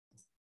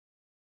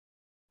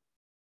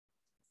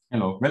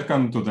Hello,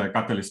 welcome to the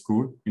Catalyst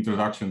School,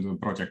 Introduction to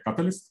Project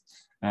Catalyst.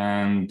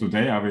 And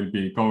today I will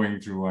be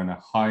going through a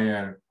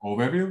higher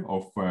overview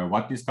of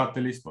what is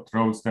Catalyst, what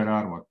roles there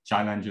are, what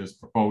challenges,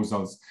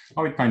 proposals,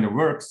 how it kind of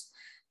works.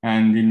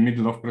 And in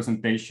middle of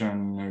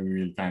presentation,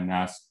 we will then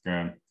ask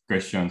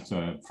questions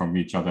from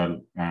each other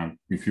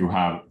if you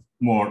have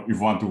more, if you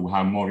want to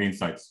have more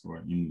insights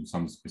in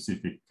some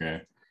specific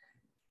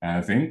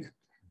thing.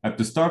 At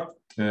the start,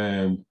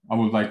 I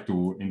would like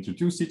to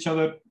introduce each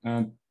other.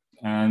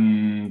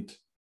 And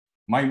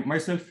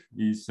myself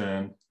is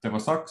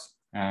Tevo,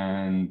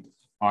 and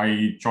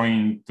I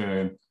joined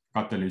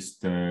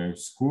Catalyst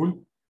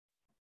school.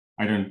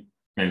 I didn't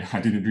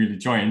really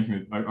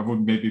join. I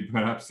would maybe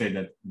perhaps say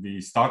that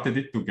we started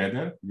it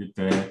together with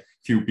a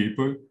few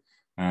people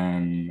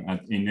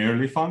in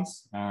early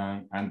funds.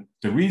 And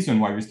the reason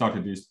why we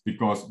started is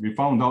because we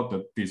found out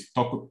that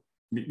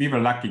we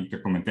were lacking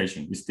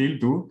documentation. We still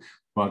do,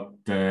 but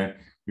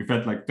we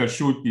felt like there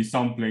should be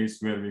some place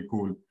where we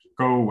could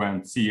go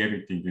and see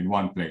everything in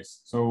one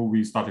place. So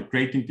we started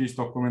creating these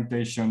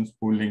documentations,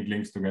 pulling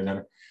links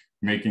together,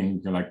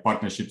 making like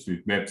partnerships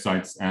with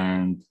websites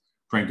and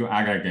trying to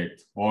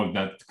aggregate all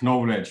that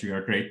knowledge we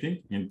are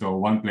creating into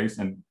one place.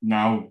 And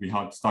now we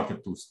had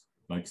started to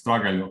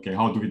struggle, okay,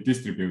 how do we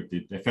distribute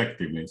it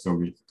effectively? So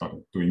we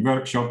started doing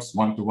workshops,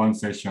 one-to-one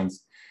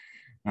sessions,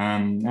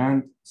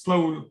 and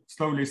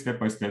slowly, step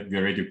by step, we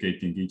are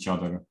educating each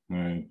other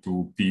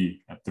to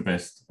be at the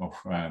best of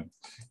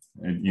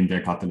in the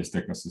Catalyst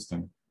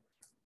ecosystem.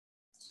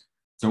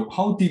 So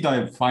how did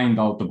I find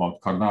out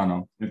about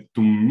Cardano?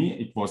 To me,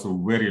 it was a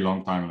very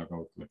long time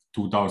ago, like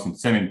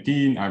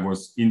 2017. I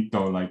was into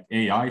like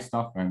AI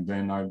stuff, and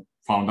then I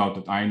found out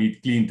that I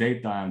need clean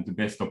data, and the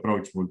best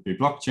approach would be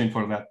blockchain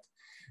for that.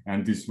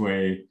 And this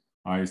way,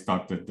 I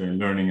started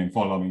learning and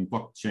following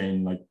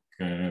blockchain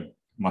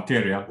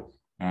material.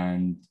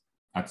 And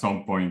at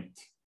some point,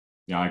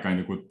 yeah, I kind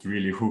of got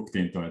really hooked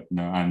into it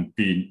now and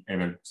been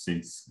ever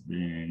since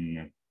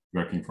been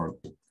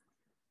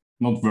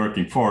not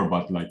working for,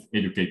 but like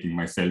educating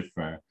myself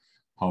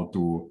how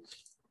to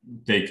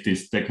take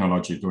this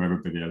technology to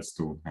everybody else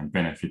too and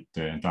benefit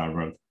the entire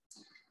world.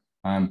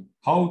 And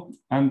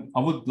I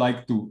would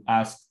like to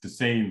ask the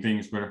same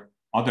things where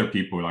other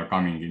people are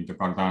coming into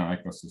Cardano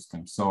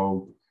ecosystem.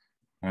 So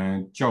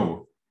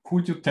Joe,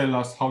 could you tell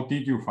us how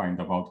did you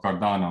find about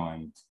Cardano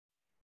and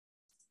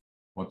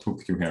what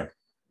hooked you here?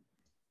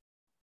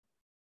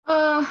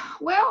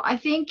 Well, I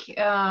think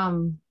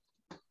I'm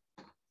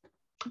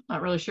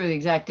not really sure the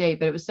exact date,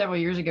 but it was several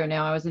years ago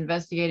now. I was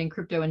investigating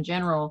crypto in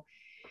general,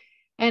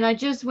 and I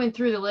just went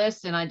through the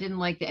list, and I didn't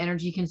like the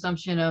energy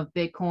consumption of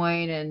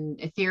Bitcoin, and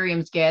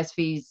Ethereum's gas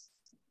fees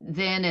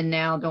then and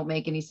now don't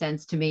make any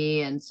sense to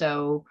me. And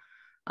so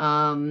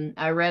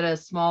I read a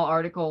small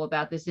article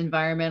about this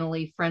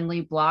environmentally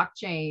friendly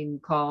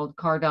blockchain called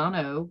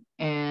Cardano,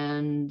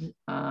 and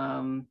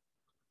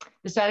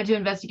decided to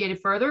investigate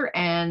it further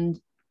and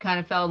kind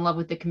of fell in love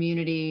with the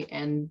community.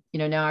 And,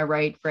 now I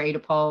write for Ada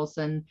Pulse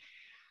and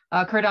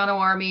Cardano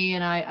Army,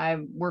 and I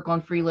work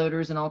on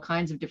freeloaders and all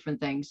kinds of different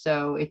things.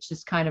 So it's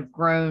just kind of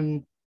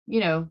grown,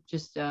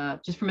 just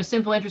from a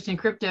simple interest in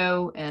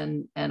crypto.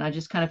 And I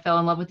just kind of fell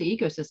in love with the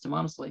ecosystem,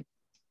 honestly.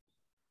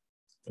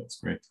 That's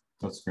great.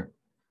 That's great.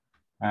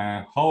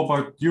 How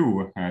about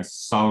you,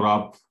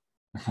 Saurabh?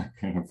 I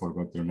kind of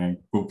forgot your name,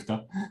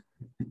 Gupta.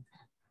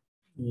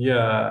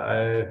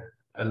 Yeah,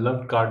 I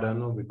love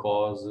Cardano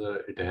because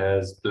it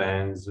has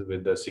plans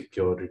with the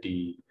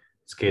security,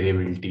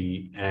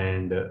 scalability,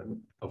 and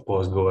of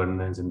course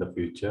governance in the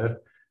future.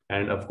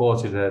 And of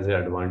course, it has the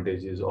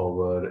advantages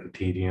over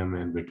Ethereum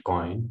and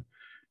Bitcoin.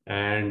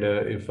 And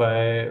if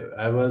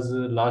I was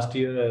last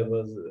year,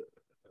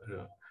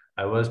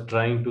 I was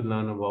trying to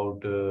learn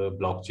about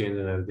blockchain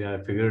and everything.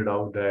 I figured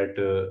out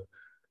that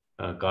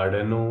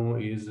Cardano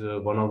is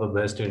one of the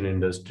best in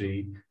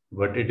industry,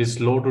 but it is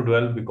slow to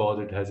develop because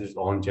it has its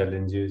own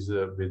challenges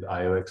with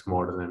IOX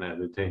model and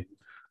everything.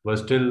 But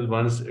still,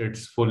 once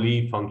it's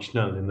fully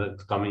functional in the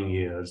coming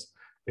years,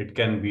 it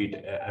can beat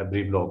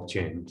every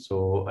blockchain.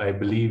 So I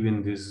believe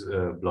in this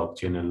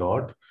blockchain a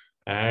lot.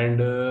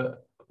 And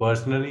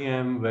personally,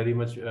 I'm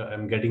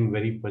getting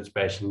very much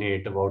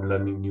passionate about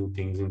learning new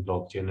things in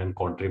blockchain and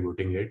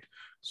contributing it.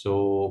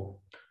 So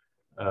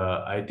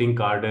I think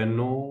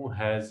Cardano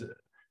has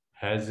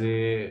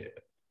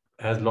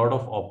a lot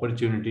of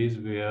opportunities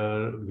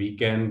where we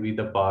can be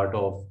the part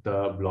of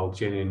the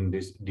blockchain in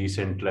this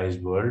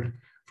decentralized world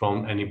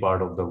from any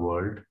part of the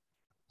world.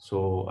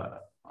 So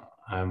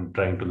I'm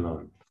trying to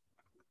learn.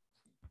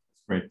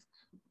 Great.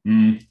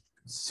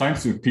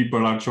 Thanks to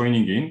people are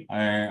joining in.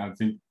 I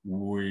think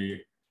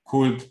we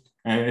could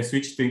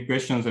switch the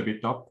questions a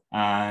bit up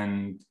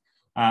and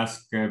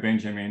ask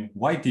Benjamin,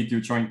 why did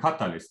you join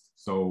Catalyst?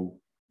 So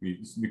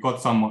we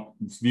got some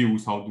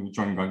views how to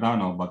join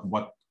Cardano, but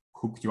what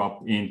hooked you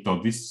up into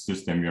this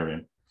system you're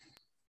in?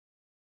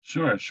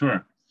 Sure.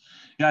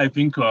 Yeah, I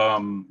think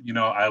I'm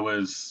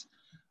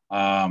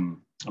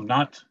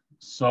not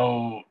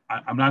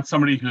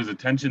somebody whose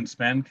attention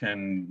span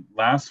can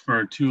last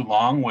for too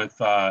long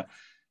with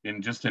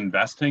in just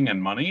investing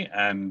and money.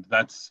 And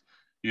that's,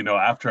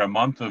 after a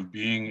month of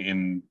being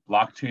in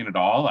blockchain at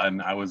all,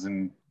 and I was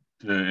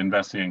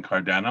investing in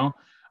Cardano,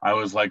 I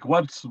was like,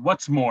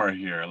 what's more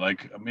here?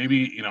 Like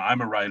maybe,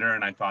 I'm a writer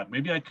and I thought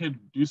maybe I could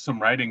do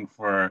some writing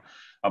for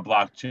a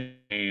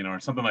blockchain or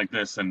something like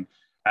this. And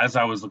as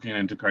I was looking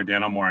into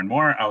Cardano more and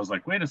more, I was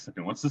like, wait a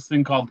second, what's this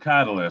thing called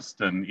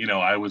Catalyst? And,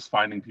 I was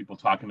finding people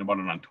talking about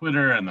it on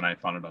Twitter, and then I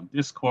found it on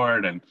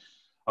Discord, and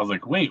I was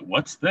like, wait,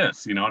 what's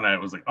this? And I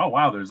was like, oh,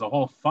 wow, there's a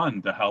whole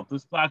fund to help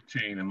this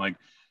blockchain. And like,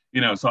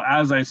 so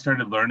as I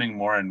started learning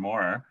more and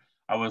more,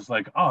 I was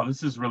like, oh,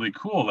 this is really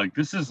cool. Like,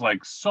 this is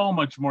like so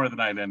much more than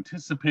I'd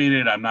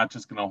anticipated. I'm not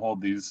just going to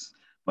hold these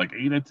like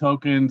ADA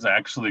tokens. I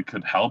actually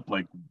could help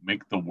like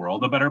make the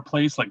world a better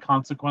place. Like,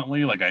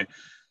 consequently, like I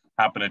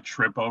happen to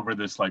trip over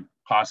this like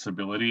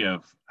possibility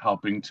of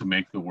helping to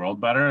make the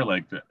world better.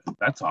 Like,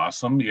 that's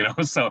awesome.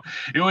 So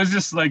it was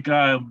just like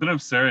a bit of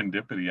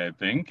serendipity, I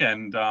think.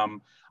 And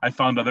I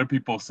found other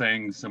people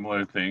saying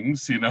similar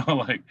things,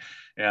 like,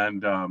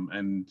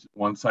 and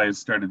once I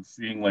started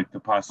seeing like the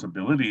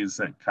possibilities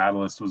that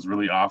Catalyst was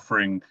really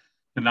offering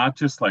to not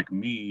just like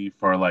me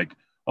for like,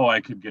 oh, I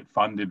could get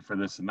funded for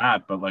this and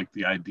that, but like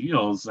the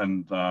ideals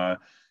and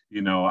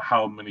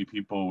how many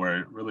people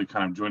were really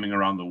kind of joining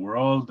around the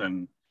world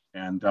and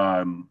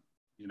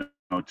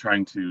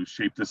trying to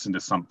shape this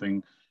into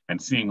something,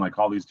 and seeing like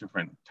all these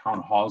different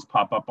town halls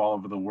pop up all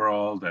over the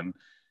world. And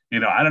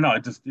I don't know,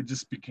 it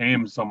just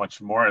became so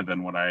much more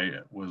than what I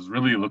was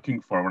really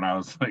looking for when I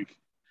was like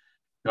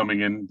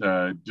coming in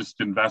to just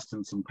invest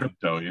in some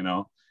crypto.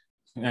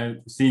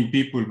 Seeing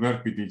people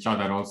work with each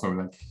other also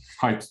like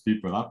hypes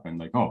people up, and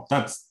like, oh,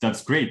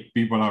 that's great,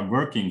 people are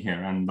working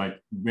here. And like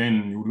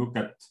when you look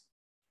at,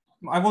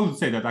 I will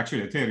say that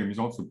actually Ethereum is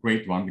also a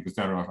great one, because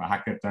there are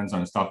hackathons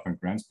and stuff and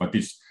grants, but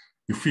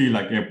you feel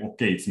like,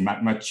 okay, it's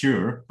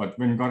mature. But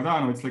when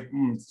Cardano, it's like,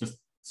 it's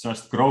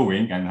just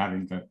growing and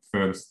having that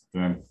first,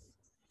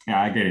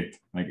 I get it.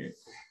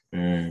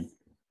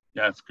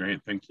 Yeah, it's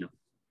great. Thank you.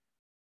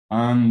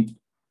 And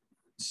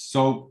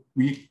so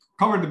we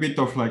covered a bit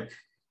of like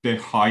the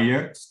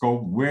higher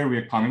scope where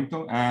we're coming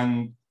to,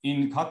 and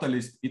in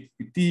Catalyst, it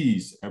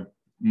is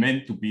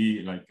meant to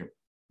be like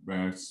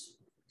a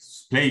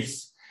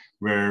place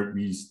where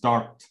we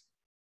start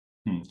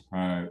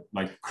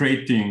like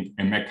creating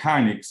a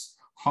mechanics,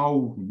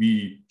 how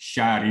we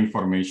share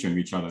information with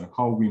each other,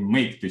 how we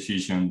make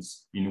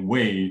decisions in a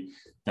way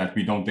that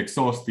we don't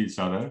exhaust each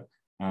other.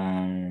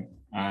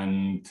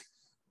 And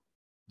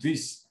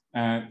this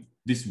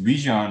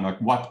vision,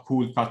 like what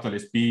could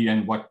Catalyst be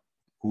and what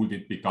could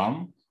it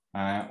become?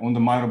 On the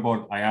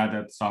Miro I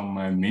added some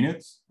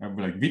minutes of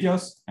like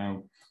videos.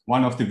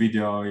 One of the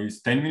video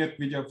is 10-minute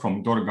video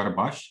from Dor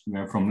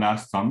Garbash from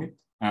last summit.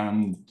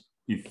 And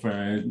if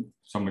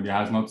somebody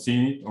has not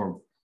seen it, or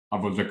I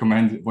would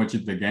recommend watch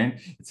it again.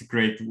 It's a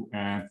great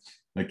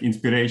like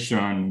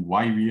inspiration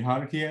why we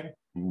are here,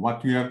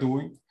 what we are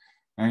doing.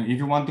 And if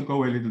you want to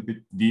go a little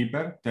bit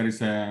deeper, there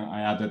is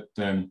I added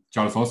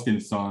Charles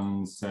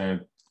Hoskinson's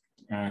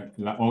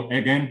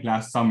again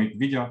last summit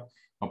video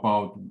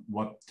about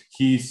what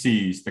he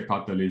sees the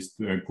Catalyst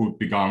could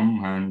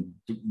become and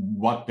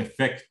what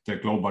effect the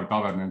global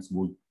governance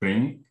would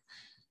bring.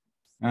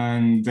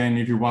 And then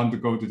if you want to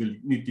go to the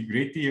nitty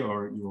gritty,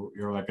 or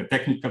you're like a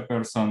technical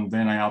person,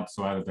 then I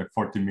also added a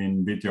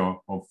 40-minute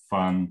video of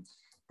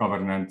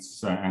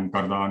governance and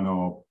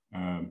Cardano,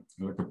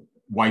 like a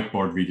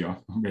whiteboard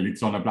video. Well,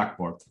 it's on a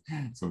blackboard.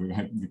 So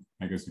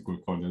I guess we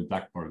could call it a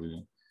blackboard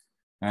video.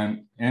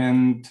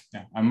 And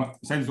yeah, I'm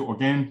since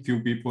again,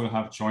 few people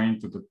have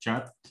joined to the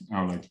chat,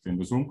 or like in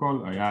the Zoom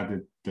call. I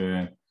added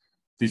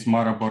this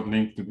Maraboard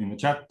link in the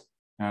chat,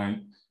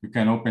 and you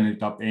can open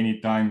it up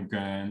anytime.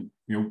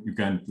 You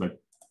can like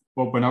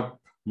open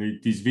up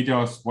like, these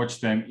videos, watch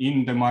them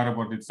in the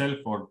Maraboard itself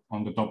or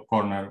on the top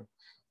corner,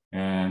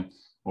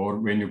 or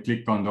when you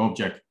click on the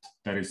object,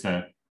 there is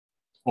a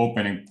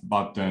opening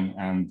button,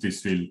 and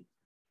this will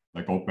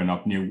like open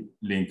up new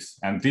links.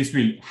 And this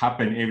will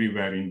happen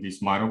everywhere in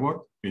this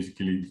Maraboard.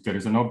 Basically, if there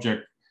is an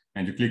object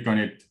and you click on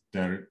it,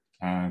 there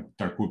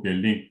could be a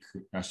link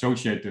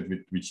associated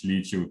with which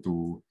leads you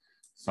to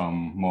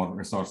some more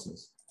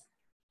resources.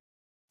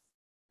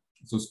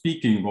 So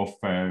speaking of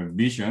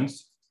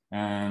visions,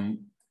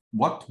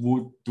 what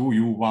do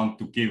you want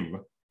to give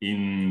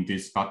in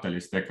this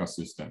Catalyst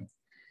ecosystem?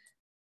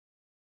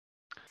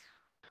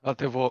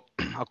 Tevo,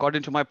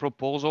 according to my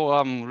proposal,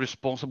 I'm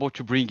responsible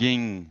to bring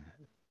in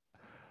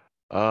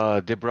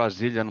the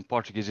Brazilian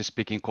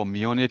Portuguese-speaking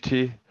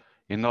community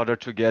in order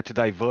to get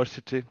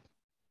diversity,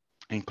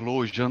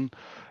 inclusion,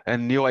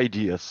 and new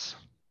ideas.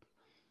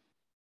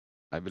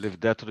 I believe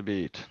that would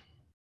be it.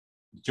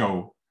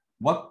 Joe,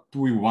 what do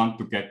we want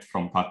to get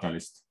from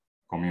Catalyst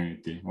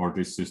community or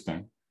this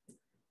system?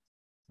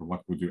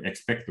 What would you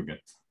expect to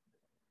get?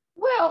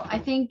 Well, I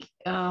think,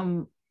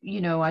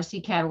 I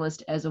see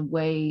Catalyst as a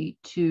way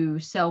to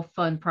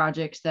self-fund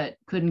projects that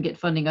couldn't get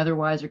funding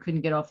otherwise or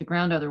couldn't get off the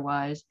ground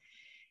otherwise.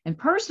 And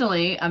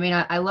personally,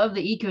 I love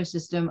the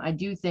ecosystem. I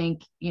do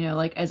think,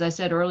 like, as I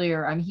said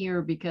earlier, I'm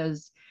here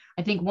because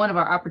I think one of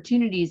our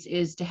opportunities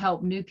is to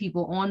help new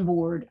people on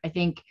board. I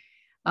think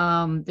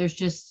there's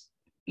just,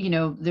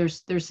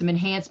 there's some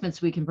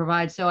enhancements we can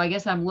provide. So I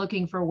guess I'm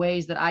looking for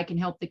ways that I can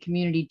help the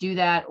community do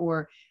that,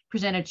 or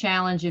present a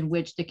challenge in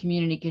which the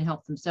community can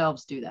help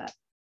themselves do that.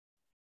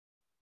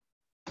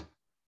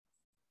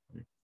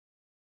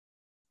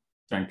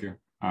 Thank you.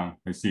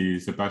 I see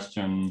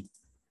Sebastian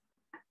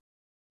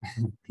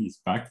he's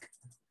back,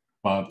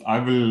 but I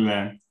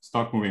will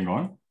start moving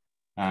on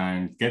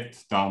and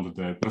get down to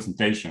the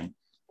presentation.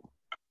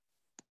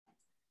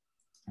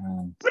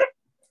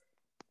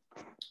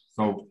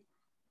 So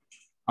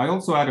I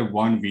also added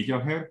one video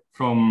here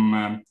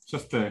from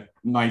just a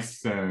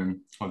nice,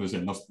 how to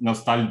say,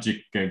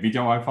 nostalgic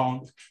video I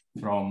found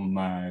from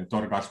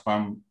Tor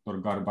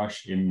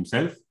Garbash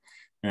himself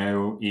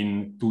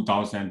in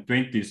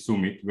 2020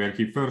 summit, where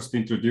he first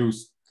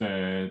introduced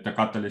the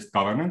Catalyst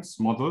governance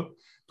model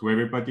to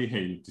everybody.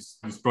 Hey,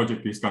 this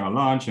project is going to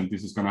launch and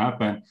this is going to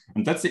happen.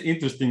 And that's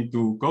interesting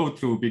to go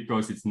through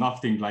because it's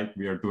nothing like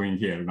we are doing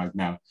here right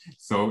now.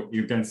 So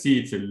you can see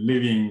it's a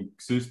living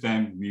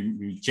system.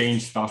 We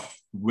change stuff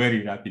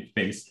very rapid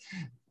pace.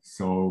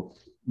 So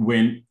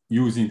when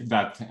using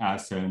that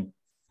as a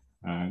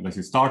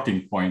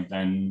starting point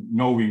and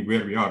knowing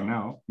where we are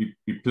now, we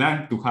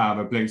plan to have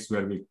a place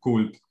where we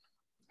could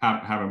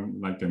have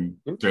like a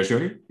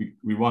treasury.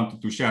 We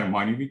wanted to share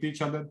money with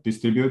each other,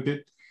 distribute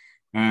it.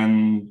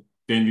 And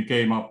then we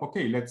came up,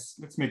 okay, let's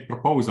make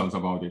proposals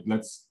about it.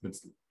 Let's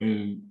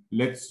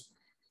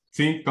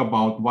think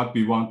about what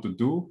we want to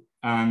do,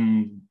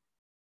 and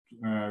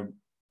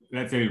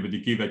let's everybody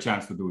give a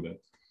chance to do that.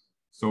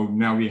 So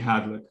now we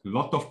had like a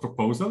lot of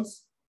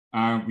proposals.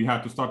 We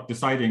had to start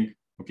deciding,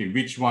 okay,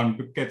 which one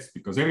gets,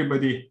 because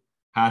everybody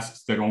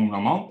asks their own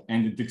amount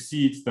and it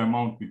exceeds the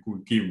amount we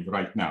could give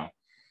right now.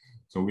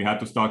 So we had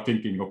to start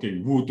thinking,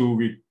 okay, who do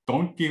we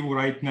don't give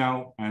right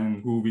now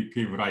and who we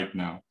give right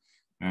now?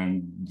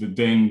 And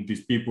then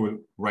these people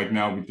right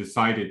now, we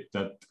decided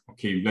that,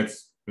 okay,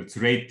 let's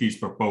rate these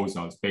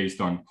proposals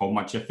based on how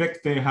much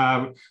effect they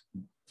have.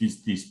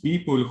 These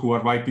people who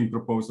are writing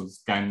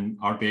proposals,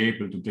 are they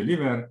able to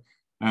deliver,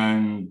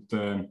 and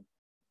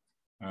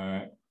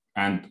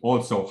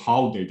also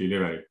how they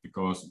deliver it,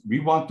 because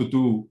we want to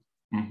do,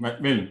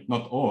 well,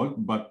 not all,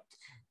 but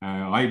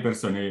I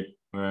personally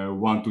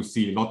want to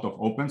see a lot of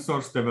open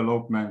source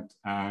development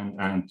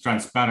and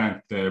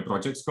transparent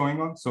projects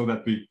going on, so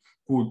that we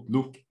could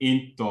look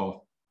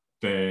into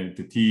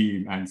the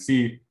team and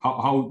see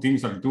how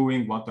things are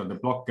doing, what are the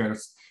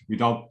blockers,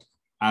 without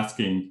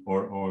asking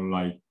or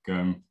like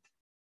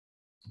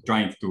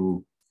trying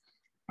to,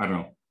 I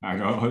don't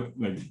know,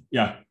 like,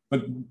 yeah.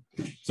 But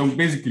so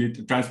basically,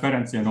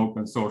 transparency and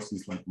open source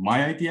is like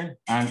my idea.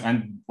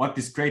 And what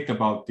is great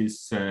about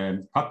this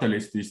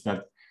Catalyst is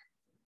that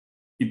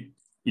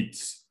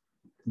it's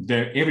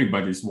there,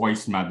 everybody's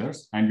voice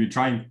matters, and we're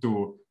trying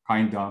to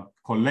kind of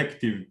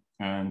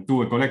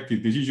do a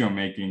collective decision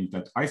making,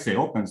 that I say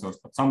open source,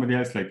 but somebody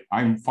else like,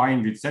 I'm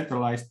fine with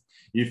centralized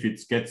if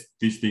it gets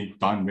this thing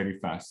done very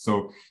fast.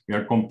 So we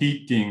are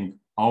competing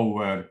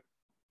our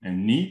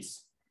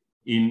needs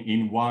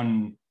in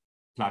one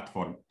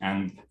platform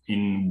and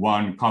in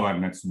one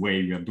governance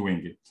way we are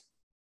doing it.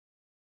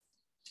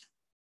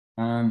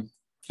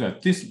 So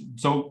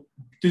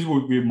this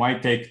would be my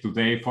take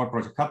today for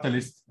Project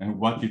Catalyst and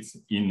what it's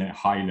in a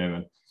high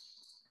level.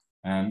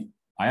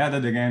 I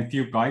added again a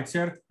few guides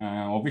here.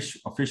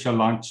 Official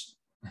launch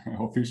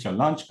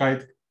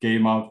guide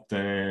came out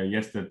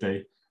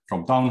yesterday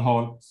from Town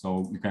Hall,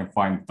 so you can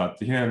find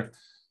that here.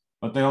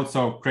 But I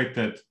also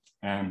created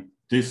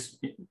this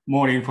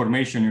more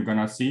information you're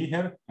gonna see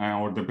here,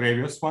 or the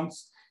previous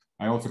ones.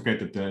 I also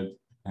created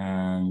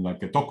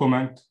like a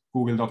document,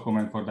 Google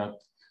document for that.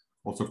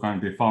 Also can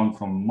be found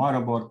from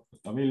Maribor.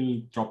 I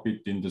will drop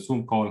it in the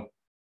Zoom call.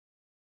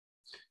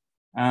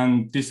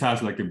 And this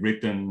has like a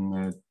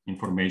written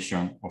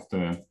information of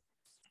the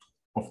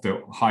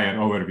higher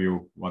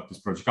overview, what is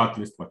Project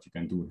Catalyst, what you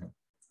can do here.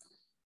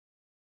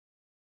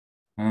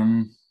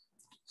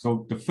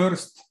 So the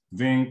first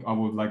thing I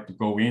would like to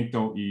go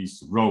into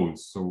is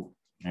roles. So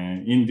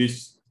in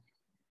this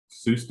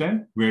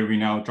system, where we're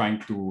now trying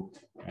to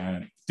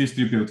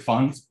distribute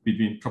funds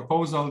between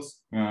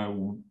proposals,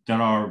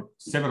 there are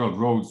several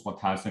roles what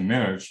has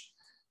emerged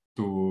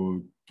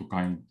to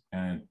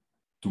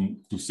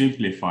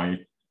simplify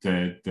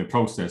the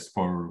process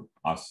for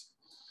us.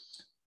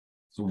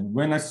 So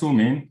when I zoom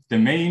in, the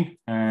main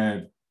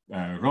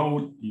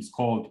role is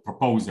called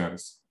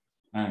proposers,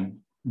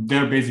 and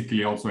they're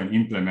basically also an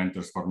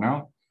implementers for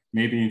now.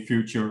 Maybe in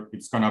future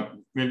it's gonna,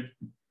 well,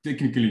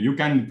 technically you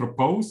can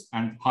propose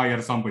and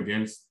hire somebody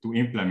else to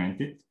implement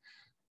it,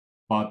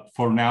 but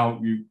for now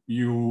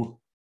you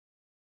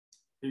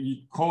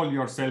call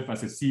yourself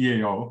as a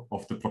CAO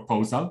of the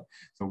proposal.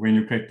 So when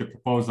you create the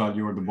proposal,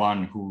 you're the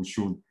one who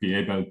should be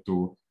able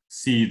to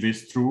see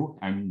this through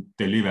and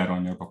deliver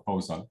on your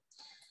proposal.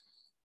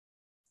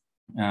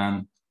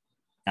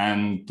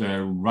 And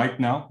right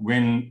now,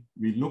 when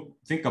we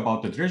think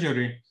about the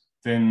treasury,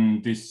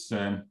 then this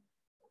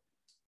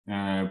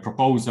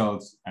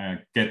proposals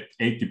get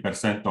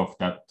 80% of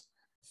that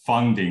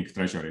funding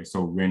treasury.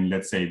 So when,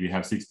 let's say, we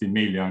have 60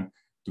 million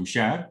to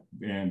share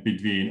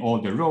between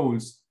all the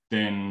roles,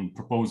 then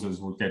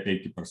proposals will get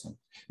 80%.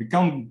 We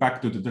come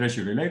back to the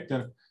treasury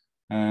later.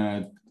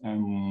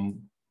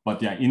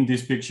 But yeah, in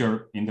this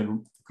picture, in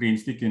the green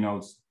sticky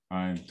notes,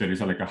 there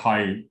is like a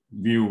high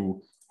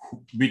view,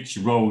 which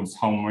roles,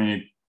 how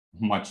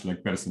much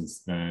like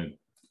persons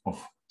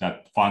of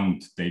that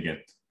fund they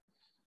get.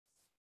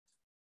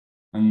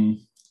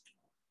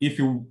 If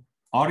you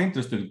are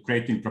interested in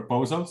creating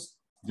proposals,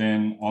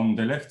 then on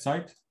the left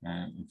side,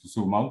 if you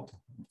zoom out,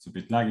 it's a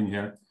bit lagging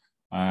here.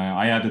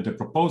 I added the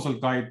proposal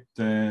guide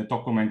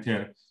document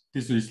here.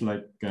 This is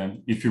like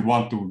if you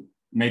want to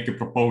make a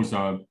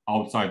proposal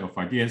outside of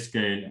idea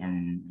scale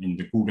and in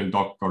the Google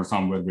Doc or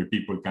somewhere where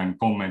people can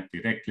comment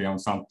directly on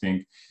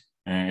something,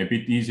 a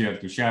bit easier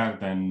to share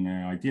than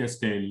idea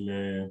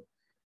scale.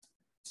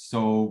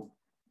 So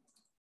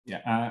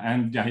yeah,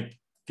 and yeah,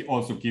 it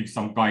also gives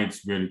some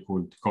guides where you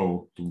could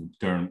go to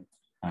turn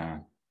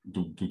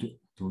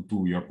to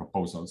do your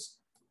proposals.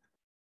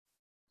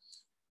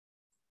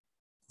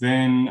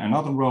 Then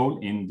another role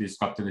in this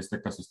Catalyst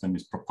ecosystem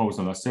is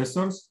proposal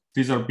assessors.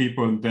 These are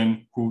people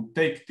then who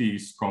take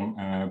these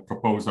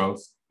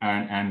proposals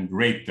and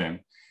rate them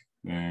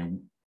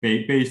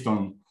based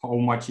on how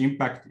much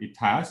impact it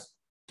has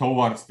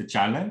towards the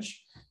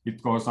challenge.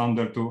 It goes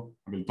under to,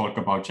 we'll talk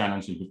about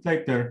challenges a bit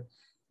later,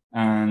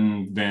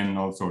 and then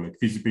also like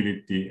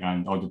feasibility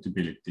and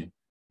auditability.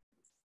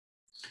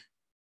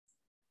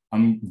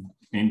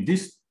 In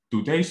this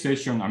today's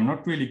session, I'm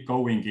not really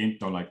going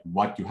into like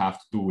what you have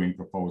to do in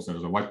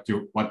proposals or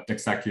what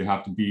exactly you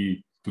have to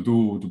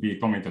do to be a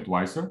comment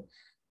advisor.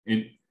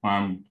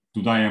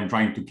 Today I'm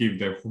trying to give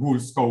the full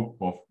scope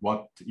of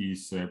what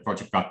is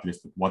Project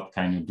Catalyst, what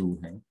can you do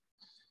here,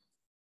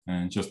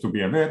 and just to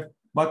be aware.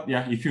 But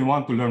yeah, if you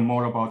want to learn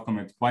more about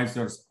comment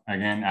advisors,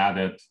 again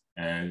added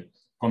a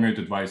comment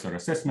advisor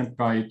assessment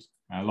guide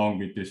along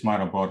with this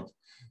Miro board.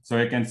 So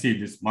you can see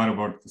this Miro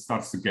board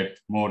starts to get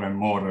more and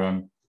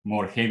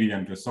more heavy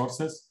on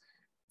resources.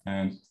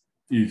 And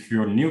if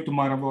you're new to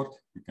Miro board,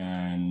 you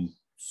can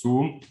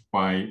zoom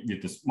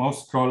with the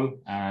mouse scroll,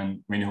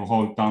 and when you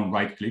hold down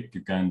right click,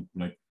 you can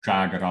like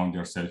drag around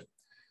yourself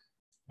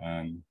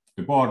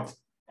the board,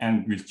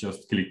 and with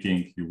just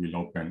clicking, you will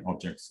open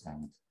objects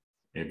and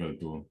able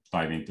to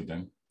dive into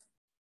them.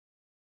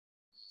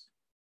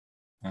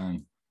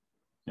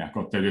 Yeah,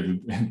 got a little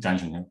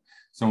tangent here.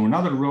 So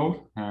another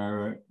role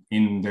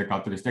in the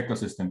Catalyst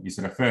ecosystem is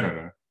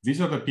referrer.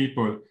 These are the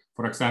people,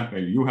 for example,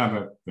 you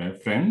have a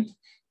friend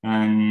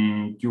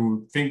and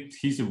you think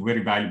he's a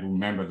very valuable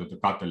member of the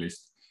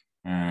Catalyst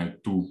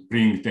to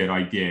bring their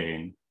idea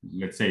in.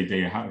 Let's say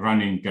they are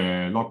running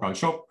a local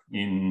shop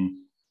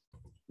in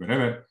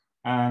wherever,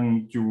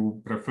 and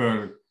you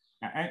prefer,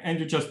 and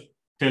you just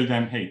tell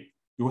them, hey,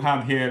 you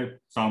have here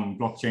some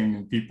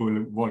blockchain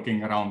people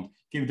working around,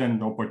 give them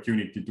the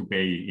opportunity to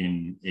pay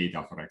in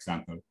ADA, for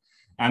example.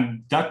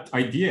 And that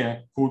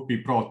idea could be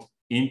brought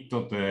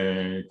into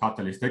the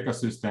Catalyst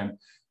ecosystem.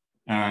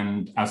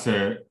 And as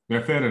a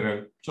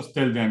referrer, just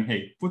tell them,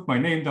 hey, put my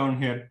name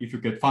down here. If you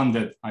get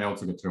funded, I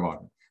also get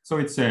rewarded. So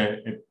it's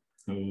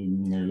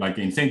like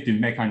an incentive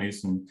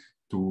mechanism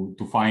to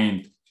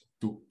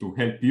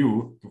help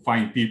you to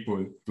find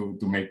people to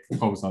make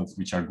proposals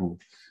which are good.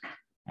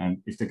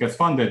 And if they get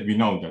funded, we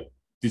know that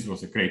this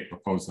was a great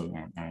proposal,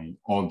 and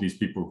all these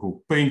people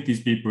who bring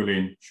these people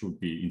in should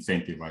be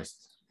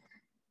incentivized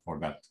for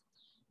that.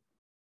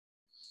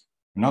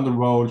 Another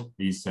role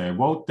is a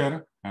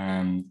voter.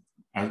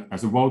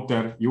 As a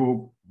voter,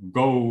 you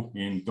go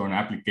into an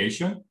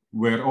application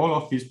where all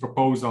of these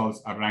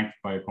proposals are ranked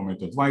by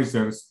comment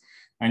advisors,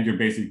 and you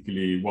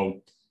basically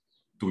vote,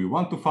 do you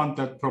want to fund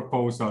that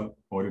proposal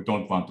or you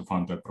don't want to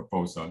fund that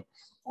proposal?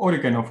 Or you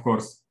can, of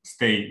course,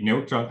 stay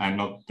neutral and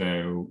not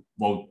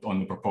vote on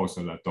the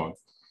proposal at all.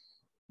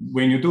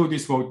 When you do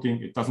this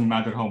voting, it doesn't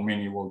matter how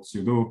many votes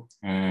you do.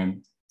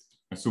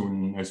 As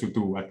soon as you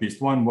do at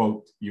least one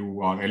vote,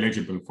 you are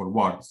eligible for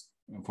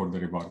the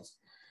rewards.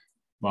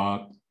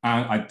 But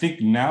I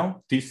think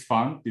now this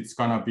fund, it's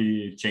gonna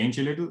be changed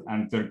a little,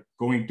 and there's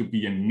going to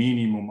be a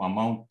minimum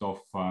amount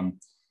of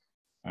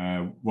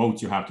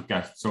votes you have to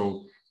cast.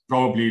 So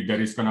probably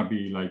there is gonna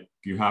be like,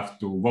 you have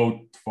to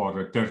vote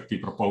for 30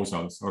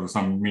 proposals or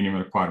some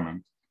minimum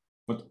requirement.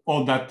 But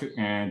all that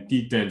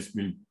details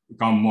will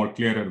become more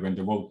clearer when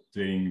the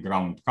voting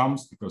round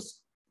comes,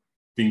 because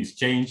things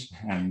change,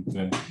 and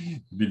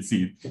we'll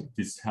see.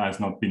 This has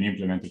not been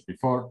implemented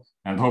before,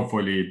 and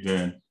hopefully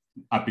the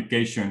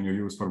application you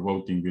use for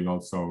voting will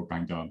also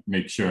kind of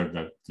make sure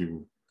that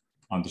you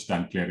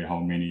understand clearly how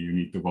many you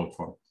need to vote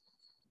for.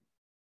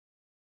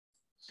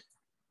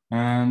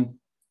 And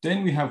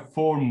then we have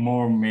 4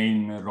 more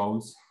main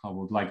roles I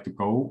would like to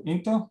go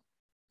into.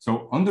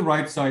 So on the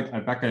right side, I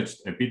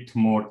packaged a bit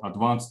more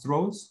advanced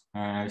roles,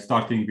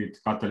 starting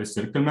with Catalyst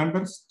Circle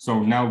members.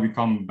 So now we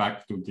come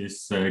back to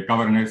this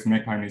governance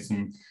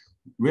mechanism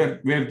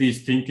where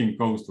this thinking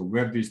goes to,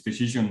 where these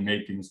decision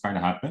making is kind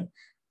of happen.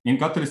 in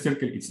Catalyst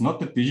Circle, it's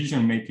not a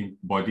decision-making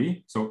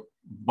body,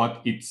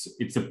 but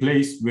it's a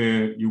place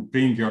where you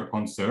bring your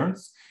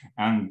concerns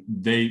and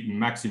they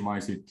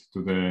maximize it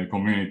to the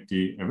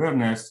community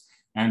awareness.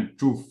 And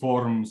through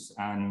forums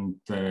and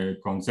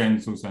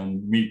consensus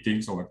and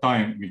meetings over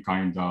time, we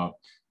kind of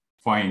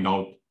find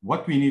out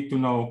what we need to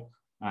know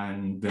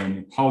and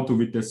then how do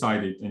we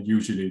decide it. And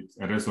usually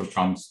a result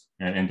comes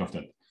at the end of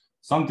that.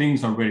 Some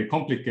things are very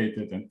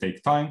complicated and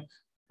take time,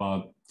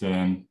 but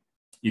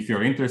if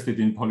you're interested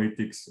in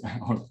politics,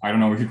 I don't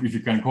know if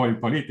you can call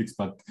it politics,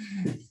 but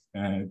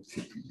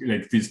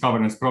like these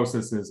governance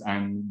processes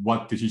and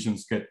what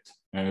decisions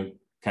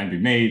can be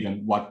made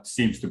and what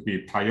seems to be a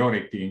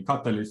priority in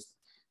Catalyst,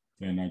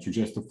 then I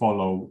suggest to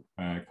follow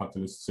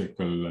Catalyst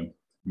Circle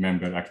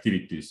member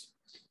activities.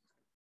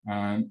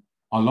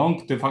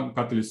 Along the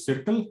Catalyst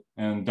Circle,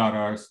 and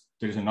there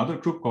is another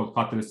group called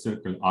Catalyst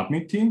Circle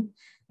admin team,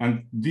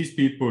 and these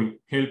people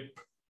help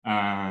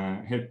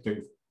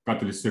the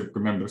Catalyst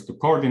Circle members to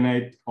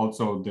coordinate.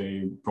 Also,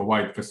 they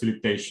provide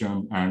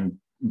facilitation and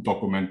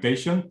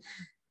documentation.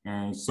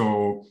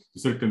 So the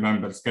circle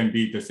members can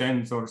be the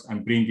sensors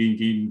and bringing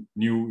in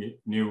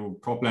new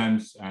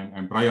problems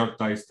and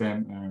prioritize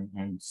them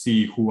and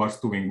see who is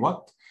doing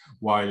what,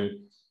 while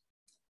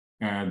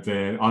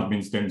the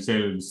admins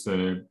themselves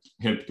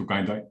help to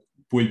kind of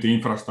build the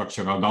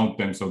infrastructure around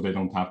them so they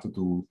don't have to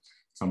do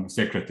some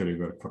secretary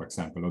work, for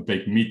example, or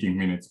take meeting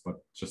minutes, but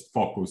just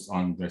focus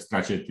on the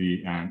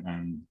strategy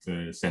and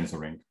the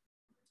censoring.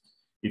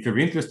 If you're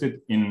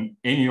interested in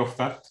any of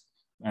that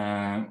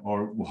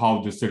or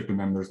how the circle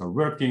members are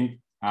working,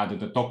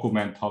 added a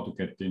document how to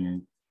get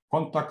in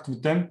contact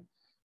with them.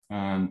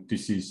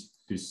 This is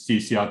this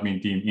CC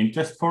admin team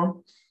interest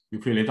form.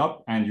 You fill it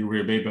up and you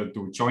will be able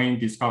to join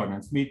these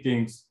governance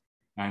meetings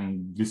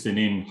and listen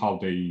in how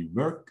they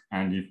work.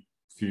 And if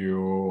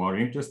you are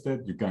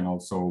interested, you can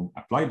also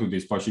apply to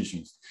these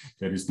positions.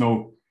 There is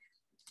no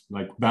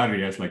like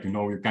barriers, like,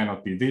 you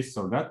cannot be this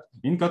or that.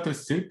 In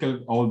Catalyst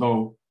Circle,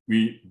 although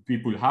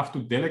people have to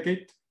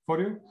delegate for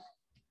you,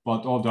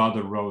 but all the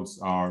other roles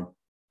are,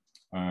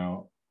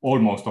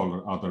 almost all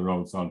the other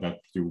roles are that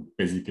you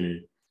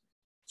basically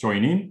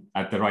join in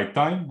at the right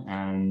time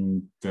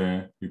and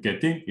you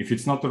get in. If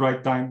it's not the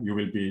right time, you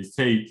will be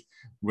said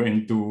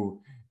when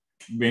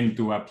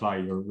to apply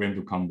or when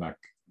to come back,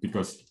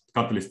 because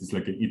Catalyst is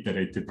like an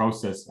iterative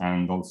process,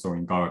 and also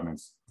in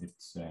governance,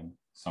 it's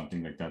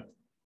something like that.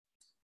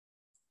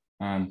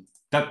 And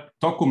that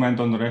document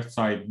on the left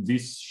side,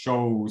 this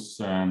shows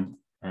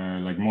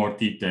like more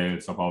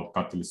details about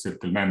Catalyst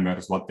Circle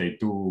members, what they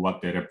do, what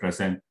they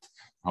represent,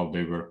 how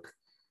they work.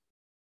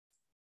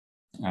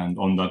 And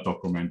on that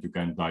document, you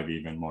can dive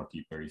even more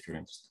deeper if you're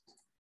interested.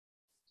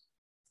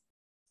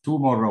 Two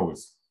more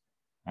roles,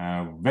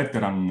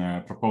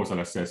 veteran proposal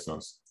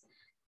assessors.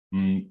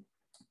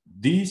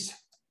 This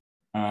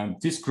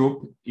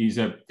group is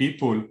a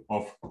people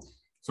of,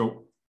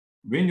 so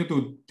when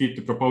you did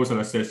the proposal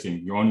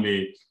assessing,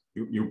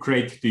 you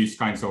create these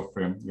kinds of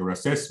your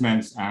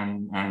assessments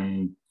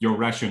and your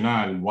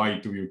rationale. Why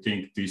do you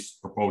think this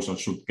proposal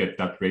should get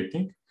that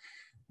rating?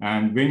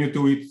 And when you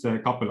do it a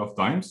couple of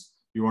times,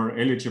 you are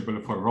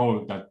eligible for a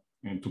role that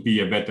to be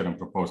a veteran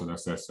proposal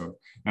assessor.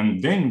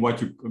 And then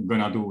what you're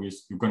gonna do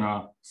is you're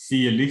gonna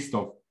see a list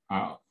of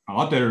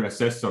other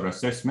assessor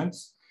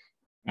assessments,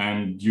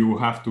 and you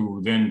have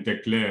to then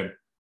declare,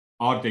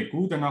 are they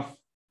good enough,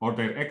 or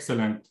they're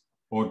excellent,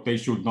 or they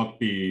should not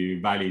be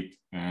valid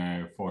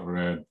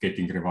for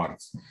getting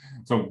rewards.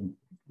 So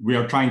we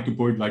are trying to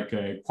put like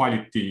a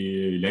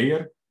quality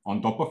layer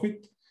on top of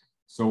it.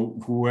 So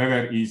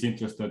whoever is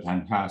interested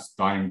and has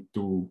time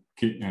to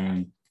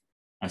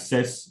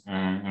assess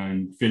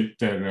and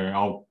filter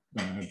out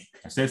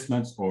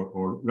assessments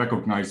or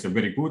recognize the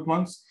very good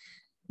ones,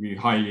 we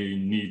highly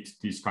need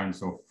these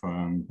kinds of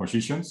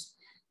positions.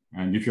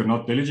 And if you're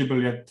not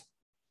eligible yet,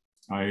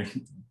 I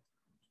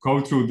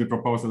go through the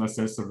proposal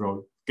assessor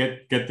role,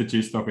 get the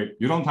gist of it.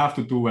 You don't have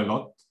to do a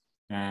lot,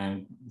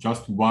 and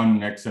just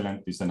one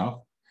excellent is enough.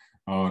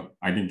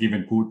 I think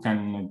even good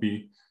can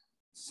be.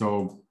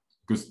 So,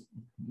 because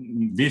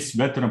this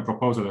veteran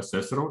proposal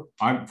assessor role,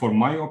 for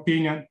my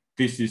opinion,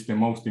 this is the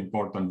most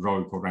important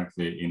role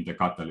currently in the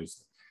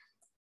Catalyst.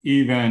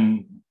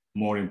 Even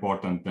more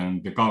important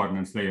than the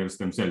governance layers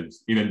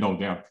themselves, even though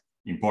they are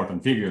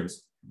important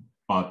figures.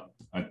 But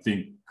I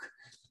think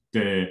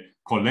the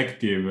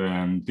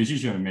collective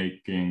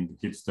decision-making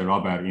hits the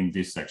rubber in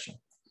this section.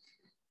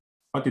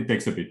 But it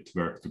takes a bit of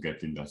work to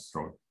get in this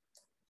role.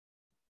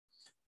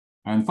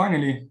 And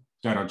finally,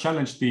 there are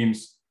challenge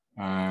teams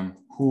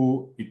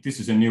this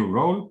is a new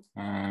role.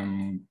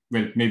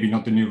 Well, maybe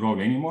not a new role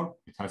anymore.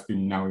 It has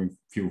been now in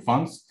few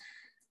funds,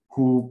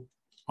 who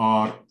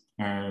are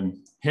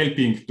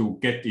helping to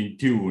get in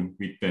tune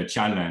with the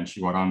challenge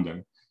you are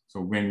under. So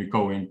when we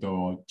go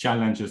into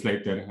challenges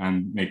later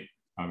and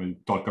I will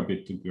talk a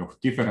bit of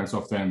difference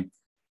of them.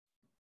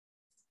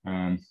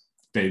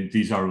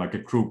 These are like a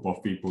group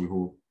of people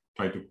who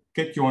try to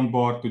get you on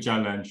board to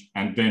challenge.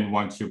 And then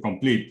once you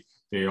complete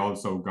They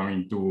also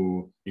going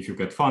to, if you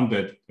get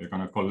funded, they're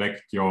going to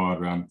collect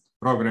your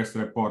progress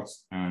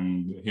reports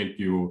and help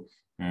you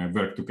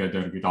work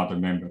together with other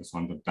members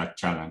on that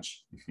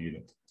challenge if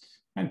needed,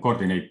 and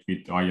coordinate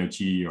with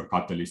IOG or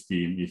Catalyst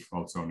team if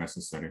also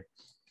necessary.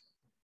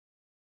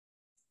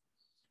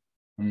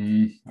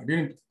 I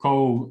didn't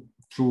go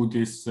through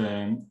this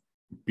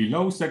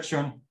below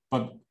section,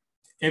 but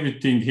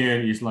everything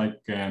here is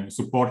like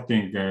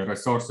supporting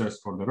resources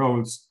for the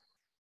roles.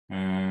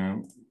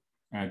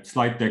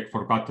 Slide deck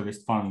for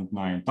Catalyst Fund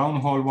 9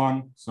 Town Hall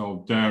 1.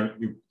 So there,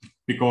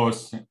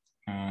 because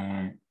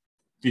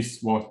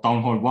this was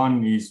Town Hall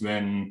 1 is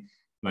when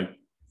like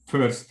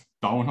first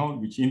Town Hall,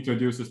 which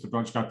introduces the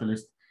Project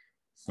Catalyst.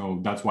 So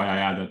that's why I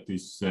added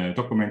this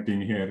document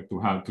in here to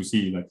have to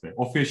see like the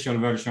official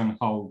version,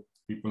 how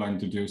people are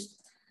introduced.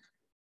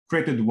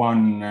 Created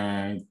one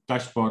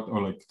dashboard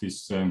or like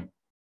this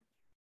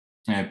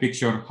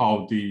picture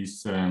how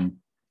these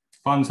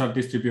funds are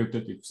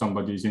distributed. If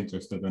somebody is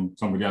interested and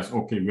somebody asks,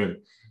 okay, well,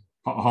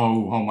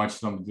 how much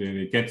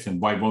somebody gets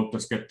and why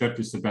voters get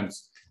 30%.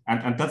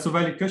 And that's a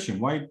valid question.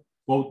 Why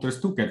voters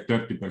do get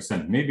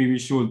 30%? Maybe we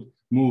should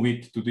move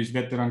it to these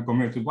veteran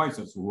community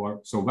advisors who are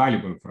so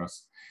valuable for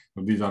us.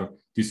 So these are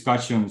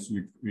discussions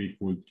we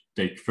could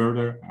take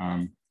further.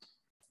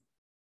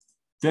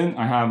 Then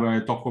I have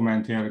a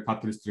document here,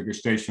 Catalyst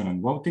registration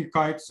and voting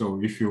guide. So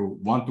if you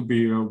want to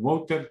be a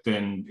voter,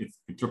 then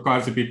it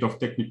requires a bit of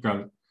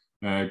technical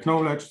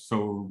knowledge.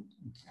 So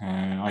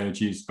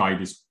IOG's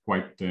guide is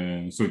quite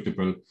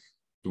suitable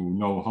to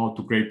know how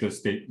to create a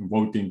state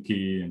voting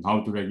key and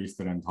how to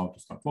register and how to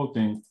start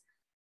voting.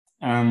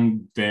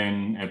 And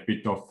then a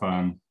bit of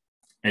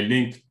a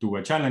link to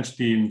a challenge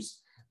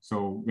teams.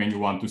 So when you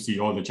want to see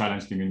all the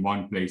challenge team in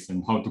one place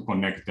and how to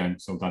connect them,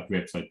 so that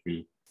website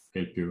will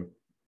help you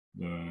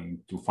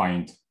to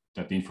find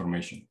that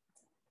information.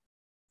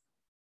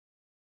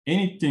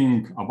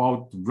 Anything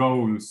about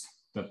roles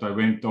that I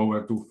went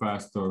over too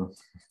fast or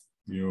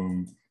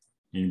you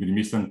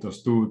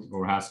misunderstood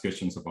or asked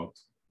questions about?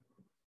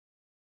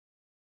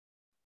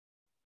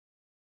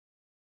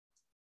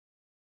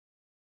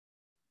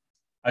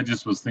 I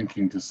just was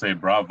thinking to say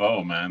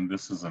bravo, man.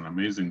 This is an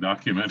amazing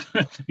document.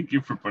 Thank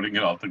you for putting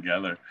it all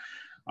together.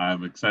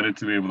 I'm excited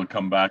to be able to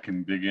come back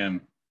and dig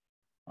in.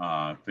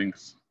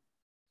 Thanks.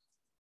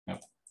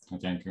 Yep.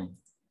 Thank you.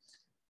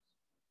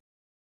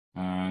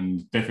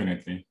 And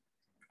definitely,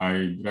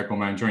 I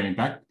recommend joining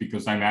back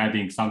because I'm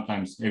adding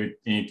sometimes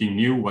anything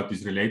new, what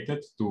is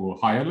related to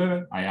higher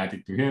level, I add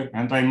it to here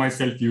and I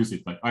myself use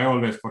it. Like I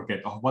always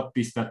forget, oh, what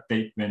is that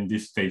date when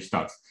this stage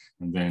starts?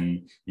 And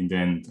then in the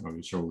end, I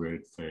will show where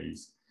it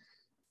is.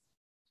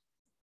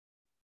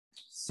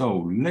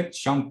 So let's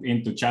jump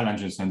into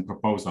challenges and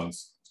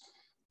proposals.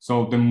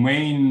 So the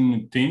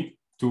main thing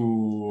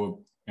to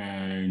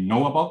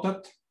know about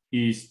that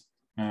is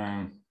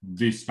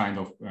this kind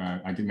of,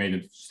 I made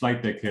a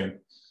slide deck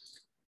here.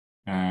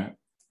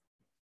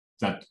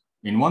 That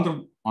in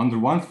under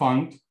one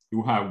fund,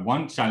 you have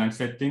one challenge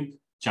setting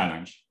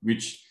challenge,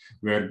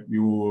 where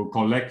you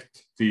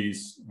collect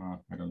these,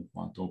 I don't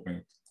want to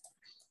open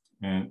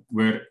it,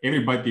 where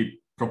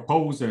everybody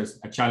proposes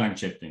a challenge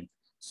setting.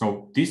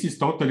 So this is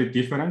totally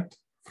different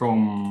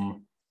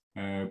from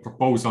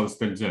proposals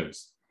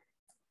themselves.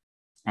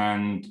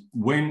 And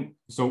when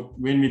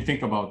we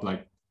think about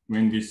like,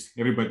 when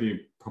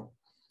everybody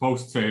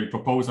posts a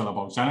proposal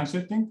about challenge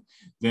setting,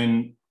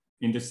 then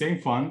in the same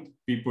fund,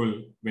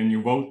 people, when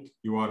you vote,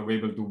 you are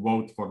able to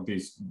vote for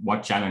this,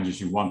 what challenges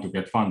you want to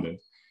get funded.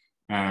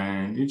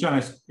 And in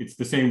challenge, it's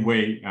the same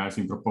way as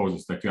in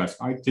proposals that you ask,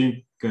 I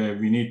think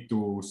we need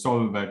to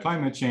solve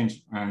climate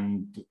change.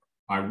 And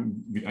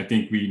I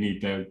think we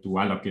need to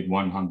allocate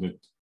 100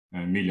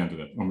 million to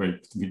that. Oh,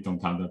 wait, we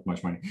don't have that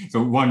much money.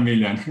 So 1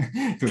 million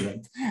to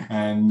that.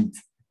 And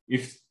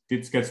if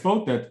it gets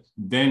voted,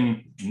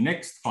 then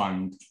next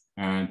fund,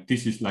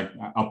 this is like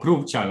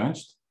approved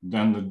challenge.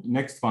 Then the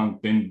next fund,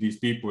 then these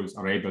people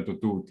are able to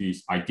do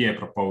these idea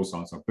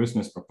proposals or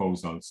business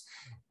proposals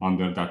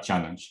under that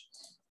challenge.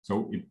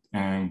 So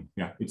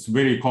it's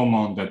very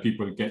common that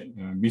people get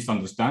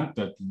misunderstand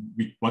that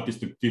what is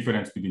the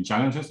difference between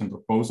challenges and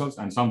proposals,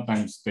 and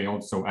sometimes they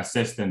also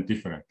assess them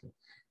differently.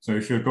 So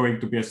if you're going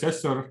to be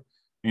assessor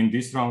in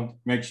this round,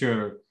 make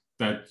sure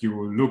that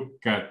you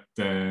look at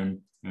the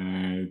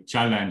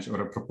challenge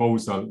or a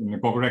proposal in a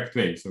correct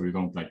way, so you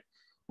don't like,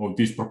 oh,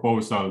 this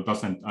proposal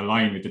doesn't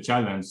align with the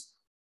challenge,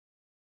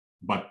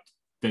 but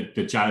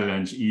the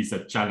challenge is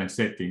a challenge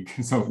setting.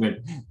 So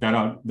like, there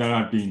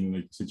are been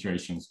like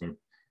situations where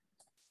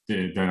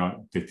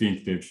they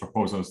think the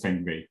proposal is the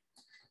same way.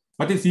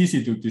 But it's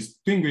easy to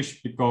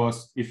distinguish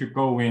because if you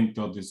go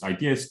into this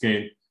idea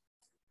scale,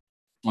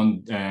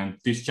 on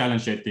this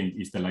challenge setting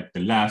is the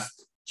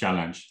last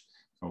challenge.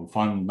 So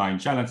fund 9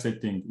 challenge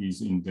setting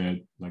is in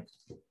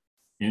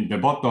the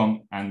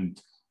bottom,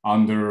 and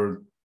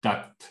under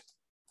that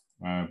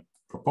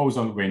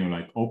proposal, when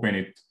you open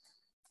it,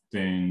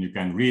 then you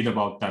can read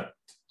about that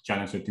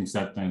challenge setting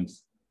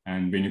settings.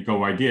 And when you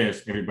go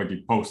ideas,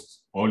 everybody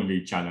posts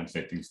only challenge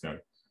settings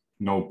there,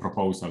 no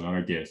proposal or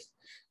ideas.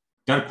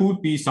 There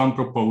could be some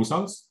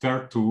proposals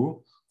there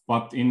too,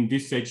 but in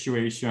this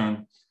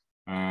situation,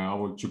 I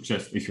would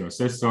suggest if you're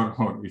assessor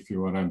or if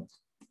you are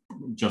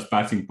just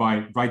passing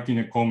by, write in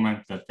a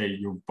comment that, hey,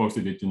 you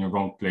posted it in the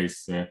wrong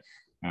place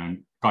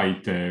and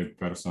guide the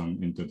person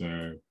into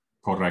the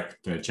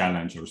correct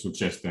challenge or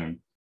suggest them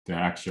the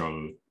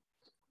actual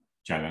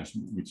challenge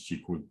which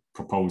she could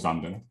propose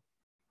under.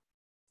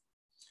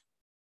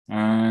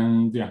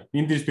 And yeah,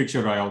 in this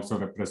picture, I also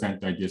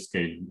represent the idea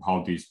scale,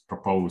 how these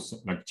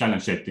like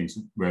challenge settings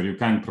where you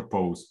can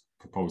propose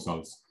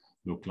proposals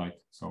look like.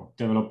 So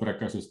developer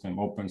ecosystem,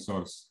 open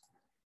source,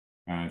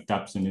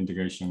 tabs and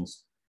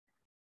integrations.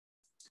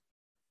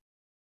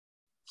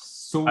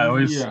 So I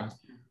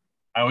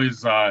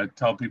always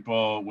tell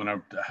people when I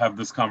have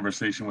this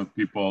conversation with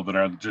people that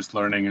are just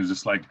learning is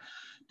just like,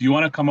 do you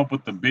want to come up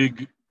with the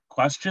big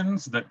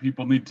questions that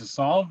people need to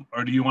solve,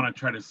 or do you want to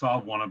try to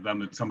solve one of them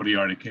that somebody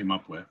already came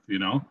up with? You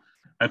know,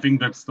 I think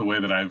that's the way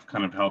that I've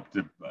kind of helped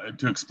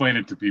to explain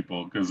it to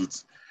people, because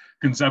it's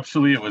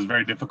conceptually it was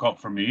very difficult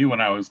for me when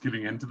I was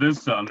getting into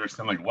this to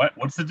understand like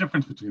what's the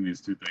difference between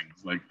these two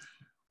things, like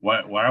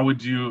why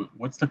would you,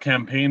 what's the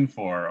campaign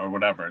for or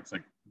whatever. It's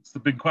like it's the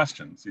big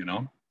questions, you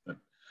know, that,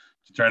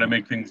 to try to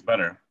make things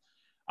better.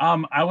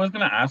 I was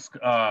going to ask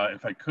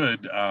if I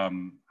could,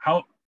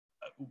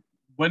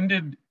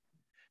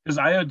 does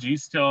IOG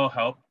still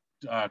help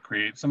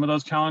create some of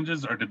those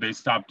challenges, or did they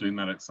stop doing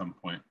that at some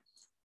point?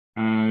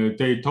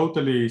 They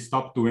totally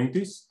stopped doing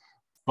this,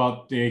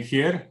 but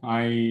here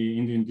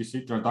in this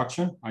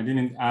introduction, I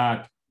didn't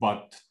add,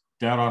 but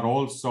there are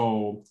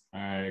also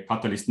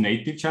Catalyst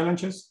native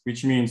challenges,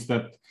 which means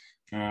that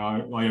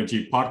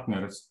IOG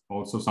partners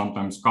also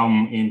sometimes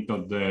come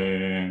into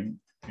the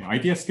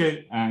idea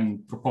scale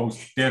and propose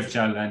their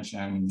challenge,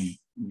 and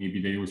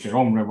maybe they use their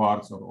own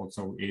rewards, or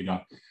also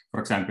either, for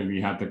example, we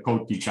had the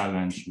Coty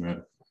challenge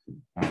where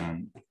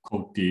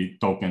Coty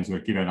tokens were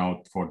given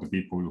out for the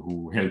people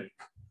who help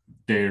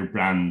their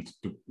brand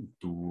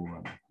to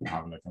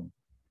have like a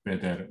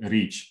better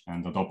reach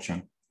and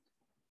adoption.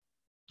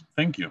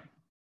 Thank you.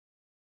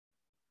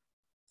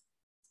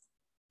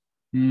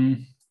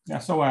 Yeah,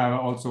 so I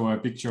have also a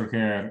picture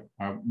here,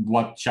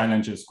 what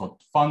challenges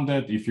got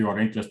funded, if you are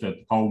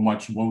interested, how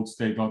much votes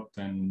they got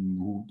and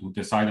who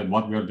decided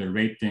what were the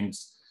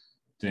ratings.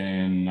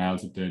 Then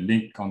also the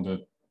link on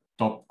the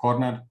top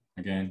corner.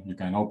 Again, you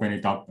can open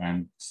it up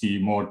and see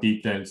more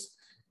details.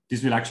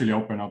 This will actually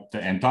open up the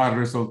entire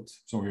result,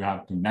 so you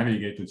have to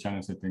navigate the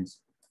challenge settings.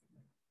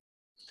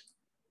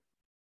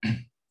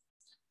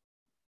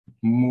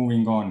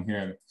 Moving on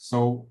here.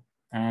 So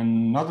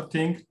another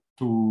thing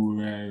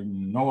to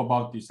know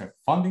about is a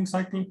funding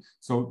cycle.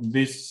 So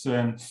this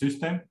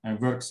system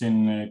works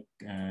in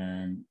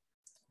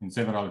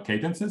several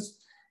cadences.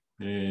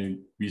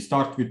 We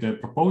start with the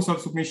proposal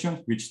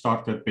submission, which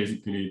started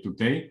basically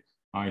today.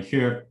 I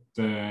heard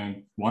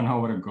 1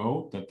 hour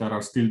ago that there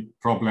are still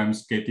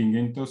problems getting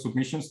into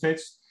submission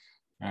stage.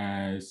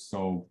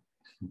 So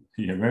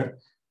be aware,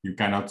 you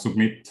cannot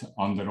submit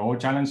under all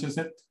challenges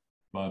yet,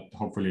 but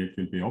hopefully it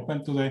will be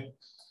open today.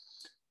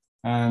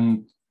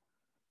 And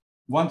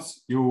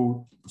once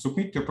you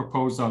submit your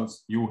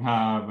proposals, you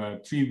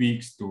have 3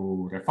 weeks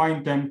to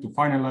refine them, to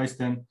finalize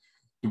them.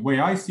 The way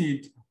I see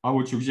it, I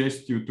would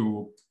suggest you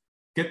to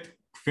get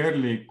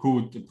fairly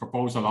good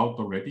proposal out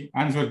already,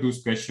 answer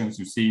those questions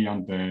you see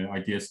on the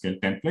idea scale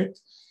template.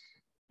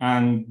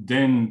 And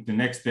then the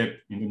next step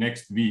in the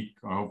next week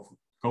of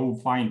go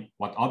find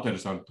what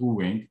others are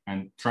doing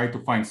and try to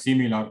find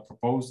similar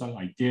proposal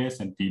ideas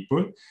and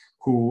people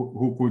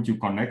who could you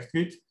connect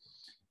with.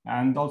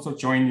 And also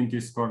join in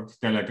Discord,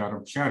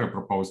 Telegram, share a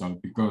proposal,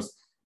 because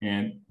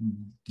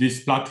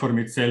this platform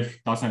itself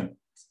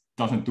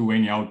doesn't do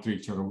any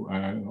outreach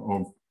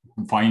or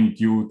find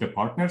you the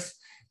partners.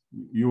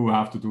 You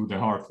have to do the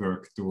hard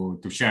work to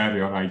share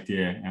your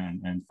idea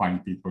and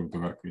find people to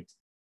work with.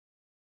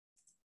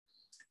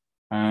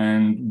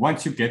 And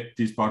once you get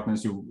these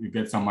partners, you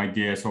get some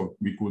ideas. So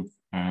we could,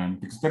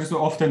 because there is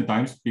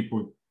oftentimes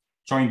people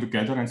join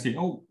together and say,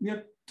 oh, we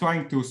are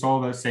trying to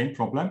solve the same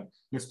problem.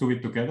 Let's do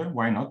it together.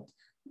 Why not?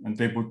 And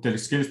they put their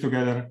skills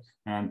together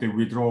and they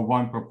withdraw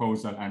one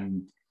proposal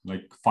and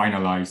like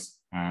finalize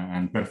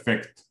and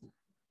perfect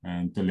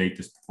the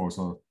latest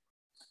proposal.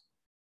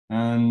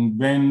 And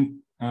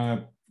when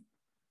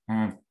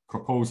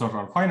proposals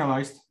are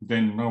finalized,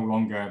 then no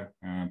longer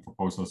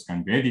proposals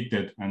can be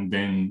edited. And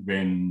then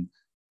when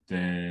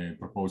the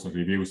proposal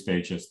review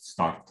stages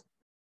start.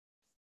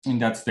 In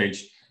that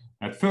stage,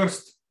 at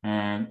first,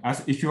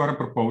 as if you are a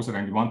proposer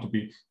and you want to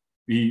be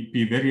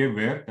very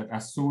aware that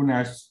as soon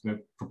as the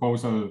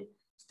proposal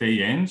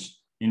day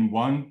ends, in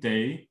one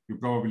day, you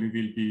probably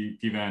will be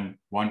given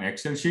one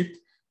Excel sheet.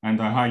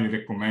 And I highly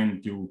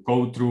recommend you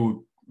go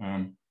through,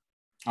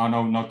 oh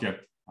no, not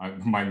yet,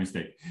 my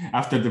mistake.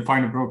 After the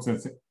final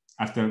process,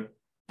 after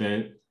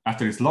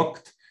it's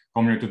locked,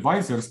 community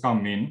advisors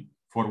come in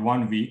for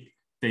 1 week,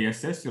 they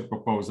assess your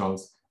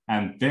proposals,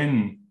 and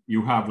then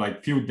you have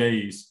like few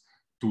days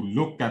to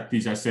look at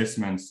these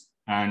assessments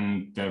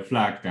and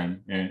flag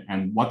them.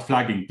 And what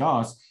flagging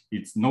does,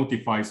 it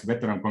notifies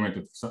veteran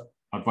committed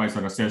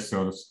advisor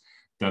assessors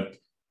that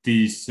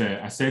these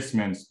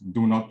assessments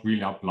do not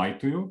really apply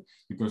to you,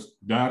 because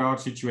there are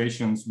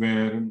situations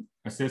where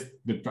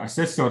the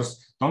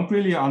assessors don't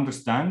really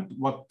understand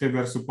what they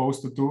were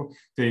supposed to do.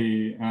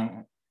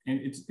 And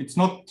it's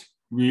not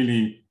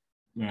really,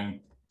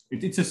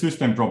 it's a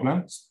system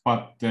problem,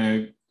 but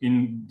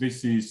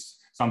this is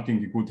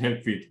something you could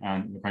help with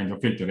and kind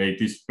of filter. Hey,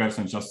 this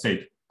person just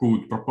said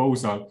good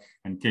proposal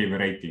and gave a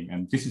rating.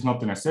 And this is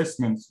not an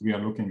assessment. We are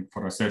looking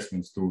for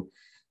assessments to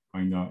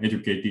kind of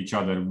educate each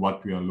other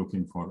what we are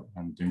looking for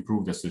and to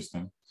improve the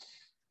system.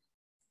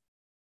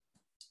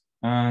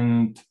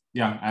 And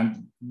yeah,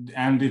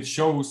 and it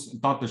shows,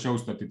 data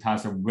shows that it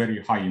has a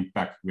very high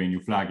impact when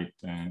you flag it,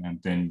 and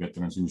then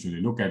veterans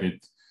usually look at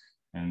it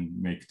and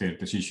make their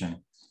decision.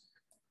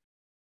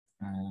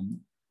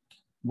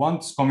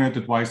 Once community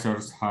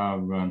advisors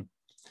have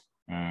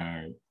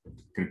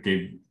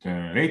gave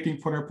the rating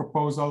for a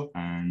proposal,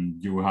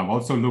 and you have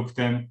also looked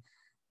them,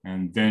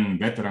 and then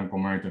veteran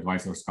community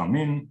advisors come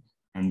in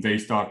and they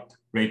start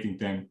rating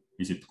them.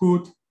 Is it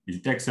good? Is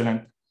it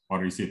excellent?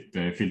 Or is it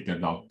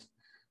filtered out?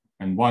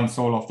 And once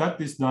all of that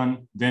is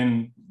done,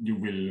 then you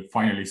will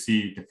finally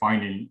see the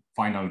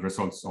final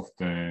results of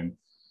the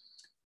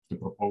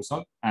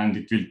proposal, and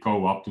it will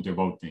go up to the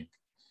voting.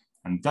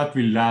 And that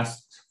will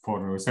last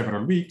for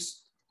several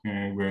weeks,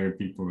 where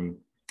people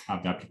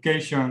have the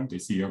application, they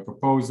see your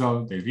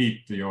proposal, they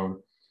read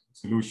your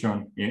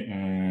solution,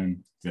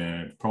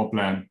 the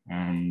problem,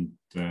 and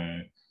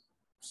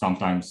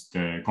sometimes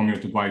the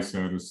community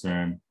advisors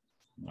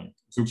like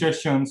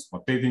suggestions,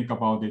 what they think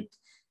about it.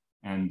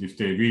 And if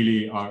they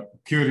really are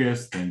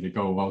curious, then they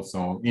go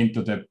also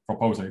into the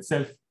proposal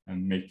itself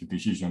and make the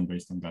decision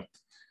based on that.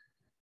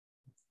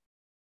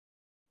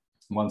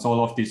 Once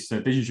all of this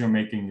decision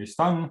making is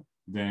done,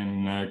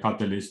 then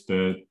Catalyst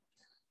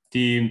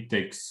team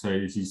takes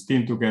his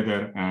team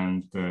together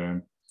and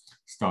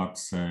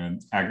starts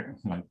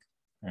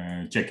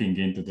checking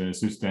into the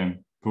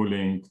system,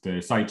 pulling the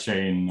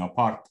sidechain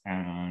apart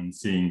and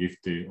seeing if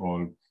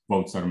all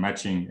votes are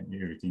matching and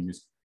everything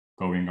is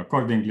going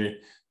accordingly.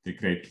 They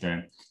create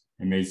the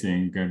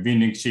amazing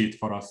winning sheet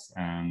for us,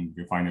 and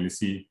we finally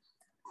see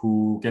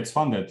who gets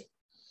funded.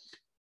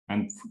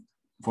 And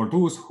for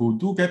those who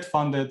do get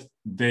funded,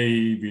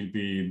 they will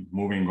be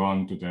moving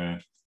on to the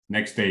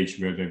next stage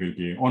where they will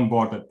be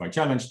onboarded by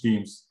challenge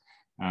teams.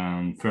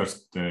 And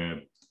first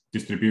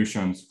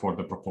distributions for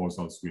the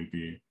proposals will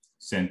be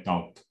sent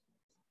out,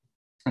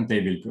 and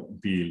they will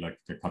be like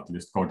the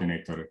Catalyst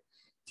coordinator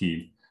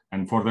team.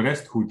 And for the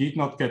rest who did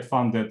not get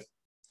funded,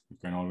 you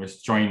can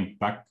always join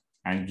back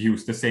and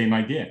use the same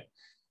idea.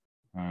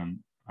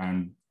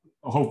 And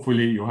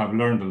hopefully you have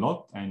learned a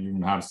lot and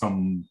you have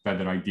some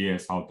better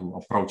ideas how to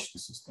approach the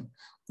system.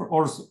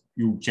 Or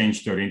you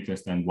changed your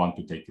interest and want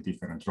to take a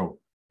different road.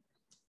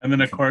 And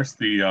then of course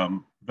a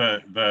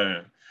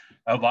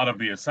lot of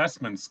the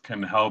assessments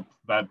can help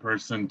that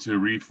person to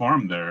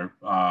reform their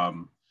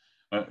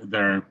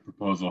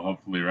proposal,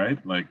 hopefully, right?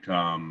 Like,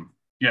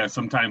 yeah,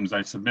 sometimes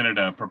I submitted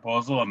a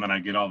proposal and then I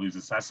get all these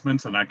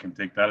assessments and I can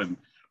take that and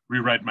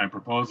rewrite my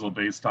proposal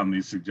based on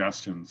these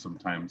suggestions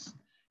sometimes.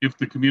 If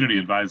the community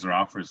advisor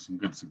offers some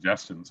good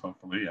suggestions,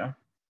 hopefully, yeah.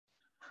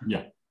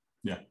 Yeah,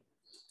 yeah.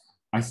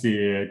 I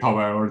see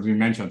Kawa already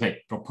mentioned,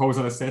 hey,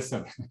 proposal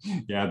assessor.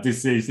 Yeah,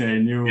 this is a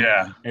new,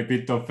 a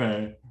bit of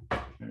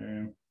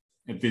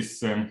this,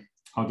 the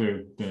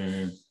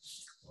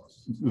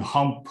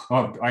hump,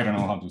 I don't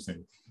know how to say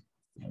it.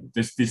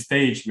 This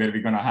stage where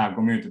we're gonna have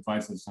community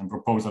advisors and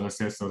proposal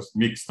assessors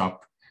mixed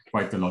up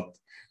quite a lot.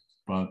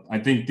 But I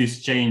think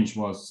this change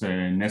was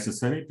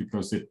necessary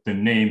because the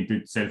name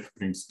itself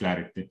brings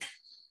clarity.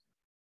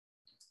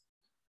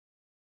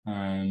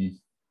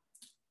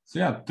 So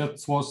yeah,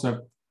 that was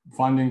a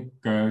funding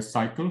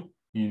cycle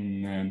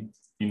in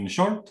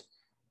short.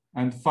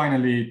 And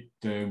finally,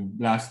 the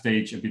last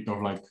stage, a bit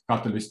of like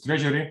Catalyst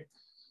treasury.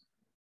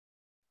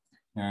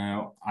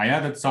 I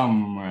added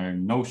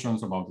some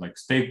notions about like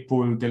stake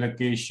pool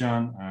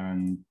delegation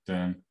and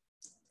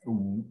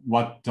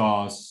what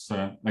does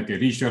like a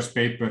research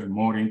paper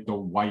more into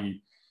why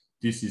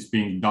this is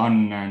being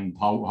done and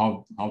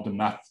how the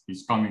math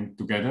is coming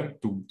together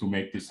to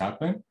make this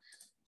happen.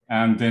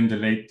 And then the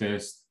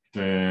latest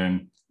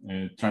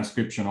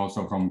transcription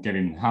also from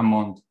Kevin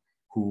Hammond,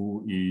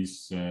 who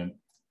is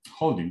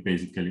holding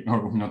basically,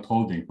 or not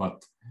holding,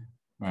 but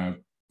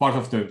part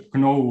of the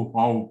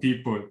know-how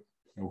people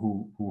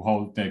who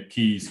hold the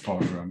keys for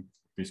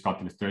this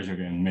Catalyst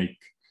treasury and make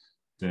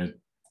the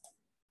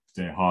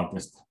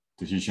hardest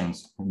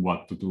decisions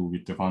what to do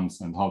with the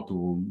funds and how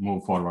to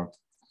move forward.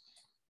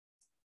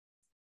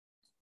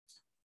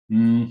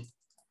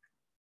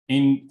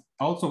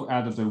 Also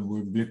added a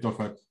bit of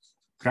a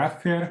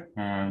graph here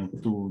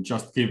to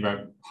just give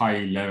a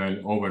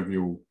high-level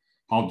overview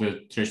how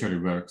the treasury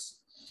works.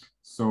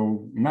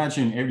 So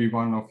imagine every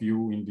one of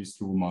you in this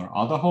room are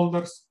ADA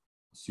holders,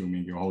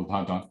 assuming you hold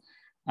ADA.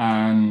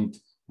 And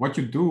what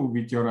you do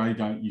with your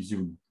ADA is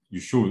you you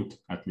should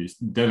at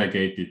least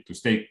delegate it to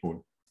stake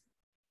pool.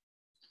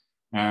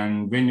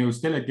 And when you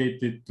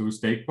delegate it to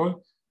stake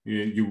pool,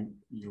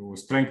 you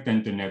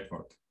strengthen the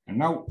network. And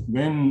now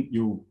when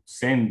you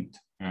send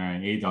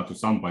ADA to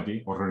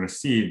somebody or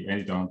receive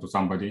ADA to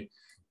somebody,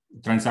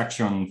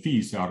 transaction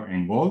fees are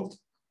involved.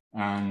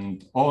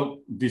 And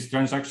all this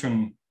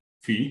transaction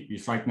fee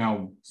is right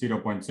now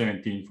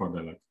 0.17 for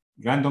the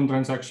random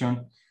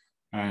transaction.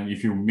 And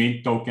if you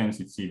mint tokens,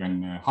 it's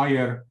even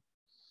higher.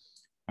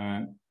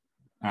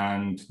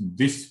 And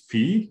this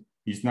fee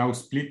is now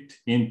split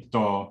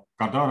into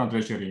Cardano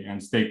treasury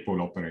and stake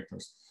pool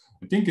operators.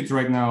 I think it's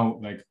right now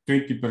like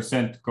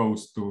 20%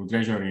 goes to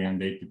treasury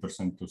and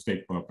 80% to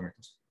stake pool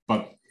operators.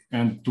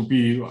 And to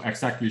be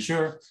exactly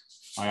sure,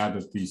 I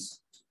added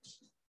these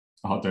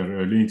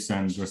other links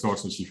and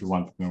resources if you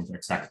want to know the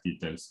exact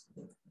details.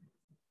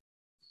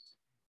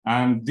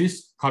 And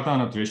this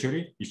Cardano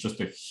treasury is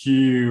just a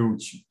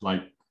huge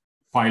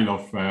file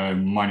of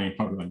money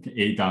or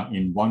ADA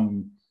in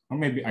one, or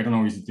maybe, I don't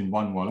know, is it in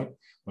one wallet,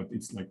 but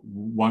it's like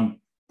one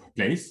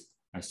place.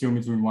 I assume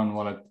it's in one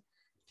wallet.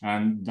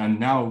 And then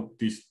now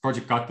this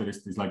Project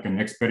Catalyst is like an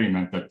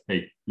experiment that,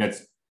 hey,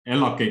 let's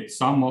allocate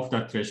some of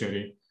that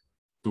treasury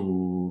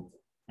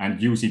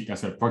and use it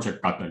as a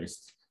Project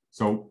Catalyst.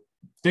 So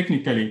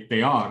technically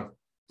they are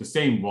the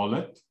same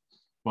wallet,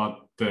 but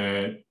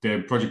the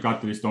Project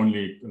Catalyst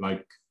only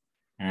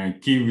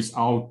gives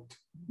out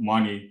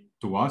money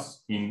to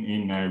us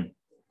in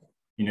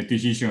a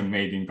decision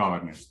made in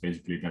governance,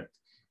 basically. That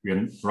we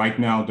are right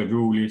now, the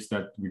rule is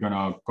that we're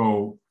gonna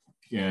go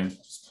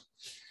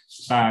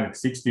spare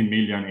 60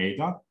 million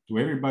ADA to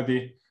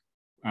everybody,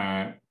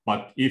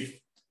 but if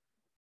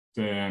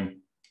the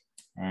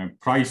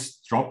price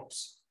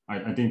drops,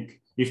 I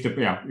think if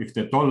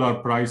the dollar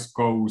price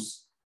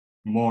goes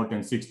more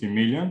than 60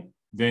 million,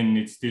 then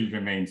it still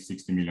remains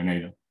 60 million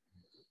ADA.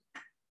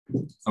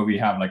 So we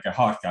have like a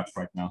hard cap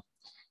right now.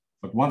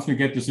 But once we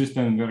get the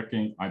system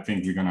working, I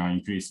think we're gonna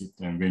increase it.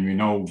 And when we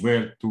know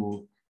where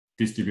to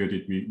distribute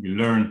it, we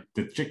learn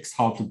the tricks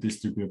how to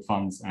distribute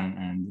funds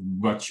and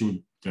what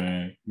should,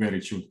 where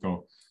it should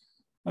go.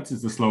 That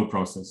is the slow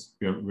process.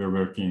 We're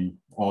working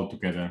all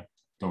together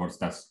towards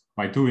that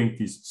by doing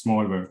this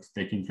small work,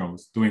 taking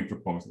notes, doing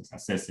proposals,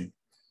 assessing.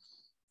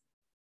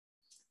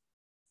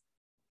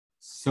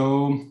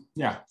 So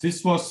yeah,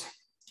 this was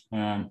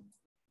a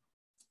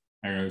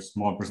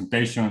small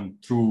presentation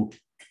through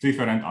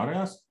different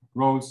areas: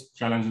 roles,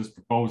 challenges,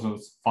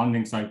 proposals,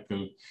 funding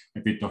cycle, a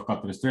bit of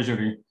Catalyst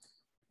treasury,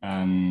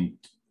 and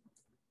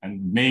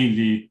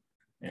mainly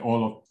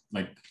all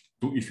of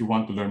if you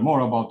want to learn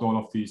more about all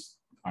of these,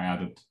 I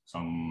added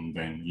some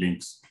then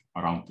links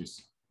around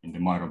this in the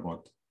My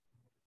report.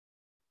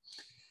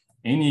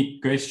 Any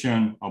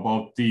question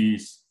about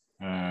these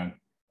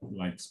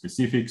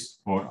specifics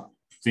or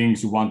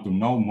things you want to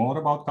know more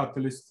about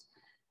Catalyst?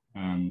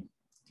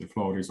 The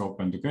floor is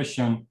open to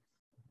question.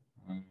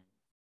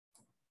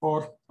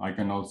 Or I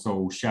can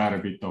also share a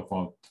bit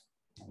about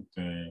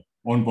the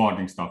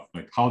onboarding stuff,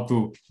 like how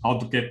to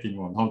get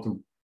involved, how to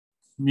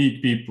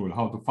meet people,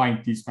 how to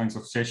find these kinds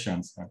of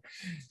sessions.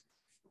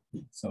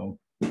 So,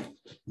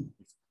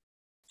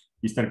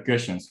 is there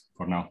questions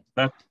for now?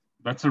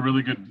 That's a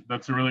really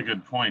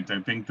good point.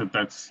 I think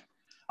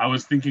I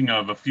was thinking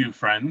of a few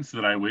friends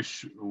that I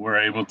wish were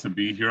able to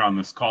be here on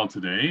this call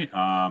today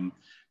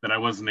that I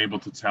wasn't able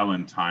to tell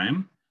in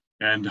time.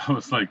 And I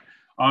was like,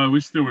 oh, I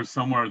wish there was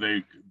somewhere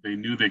they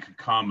knew they could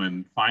come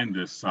and find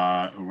this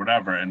or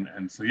whatever.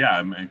 And so, yeah,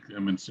 I'm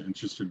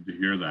interested to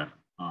hear that.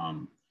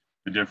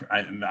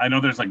 I know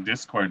there's like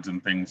Discords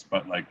and things,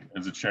 but like,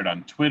 is it shared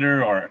on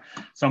Twitter or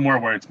somewhere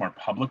where it's more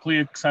publicly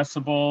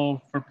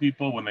accessible for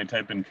people when they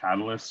type in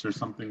Catalyst or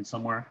something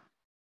somewhere?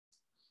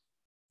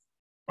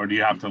 Or do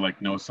you have to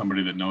like know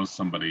somebody that knows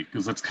somebody?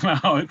 Because that's kind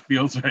of how it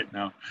feels right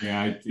now.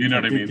 Yeah, you know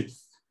what I mean?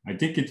 I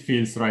think it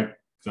feels right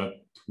that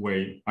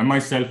way. I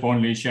myself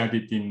only shared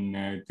it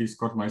in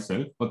Discord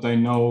myself, but I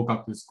know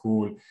Catalyst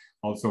School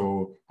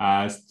also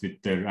has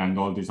Twitter and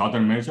all these other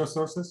major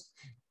sources.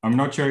 I'm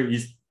not sure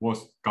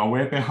was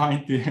Kaue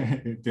behind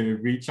the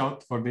reach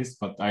out for this,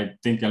 but I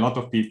think a lot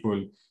of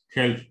people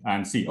help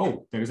and see,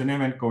 oh, there is an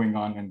event going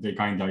on, and they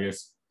kind of,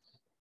 yes,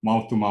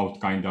 mouth to mouth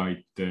kind of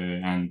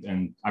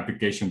and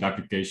application to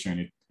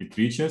application it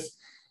reaches,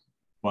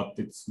 but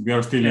we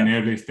are still in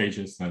early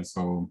stages, and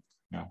so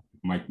yeah, it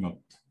might not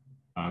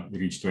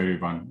reach to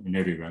everyone in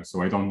everywhere.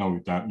 So I don't know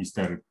if is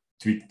there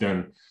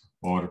Twitter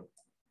or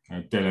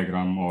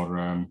Telegram or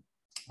I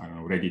don't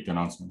know, Reddit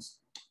announcements.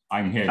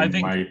 I'm here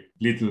in my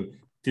little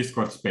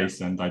Discord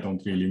space, and I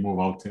don't really move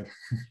out there.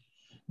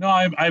 No,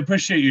 I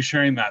appreciate you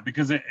sharing that,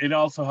 because it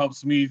also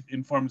helps me,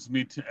 informs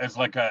me as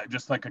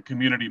just like a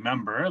community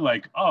member,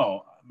 like,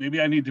 oh,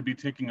 maybe I need to be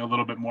taking a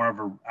little bit more of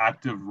an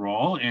active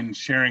role in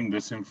sharing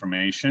this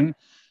information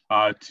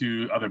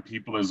to other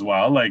people as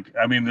well. Like,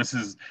 I mean, it's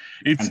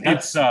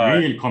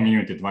real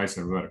community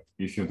advisor work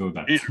if you do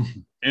that.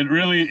 It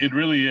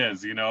really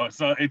is, you know.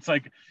 So it's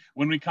like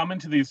when we come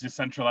into these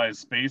decentralized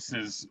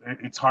spaces,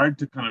 it's hard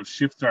to kind of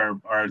shift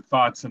our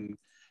thoughts and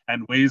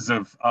and ways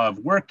of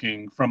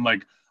working from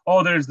like,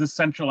 oh, there's this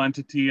central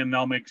entity and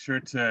they'll make sure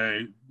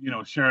to,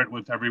 share it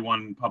with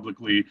everyone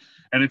publicly.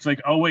 And it's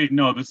like, oh, wait,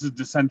 no, this is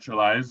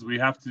decentralized. We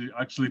have to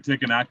actually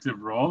take an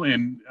active role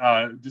in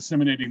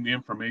disseminating the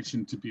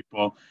information to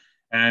people.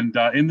 And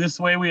in this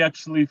way, we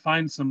actually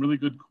find some really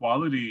good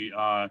quality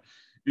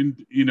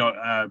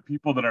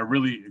people that are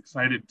really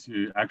excited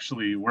to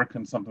actually work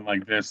on something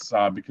like this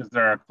because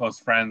they're close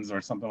friends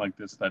or something like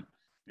this that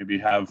maybe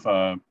have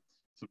some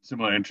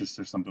similar interests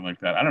or something like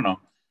that. I don't know.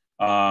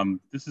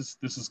 This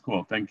is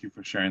cool. Thank you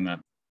for sharing that.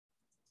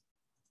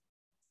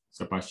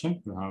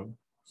 Sebastian, you have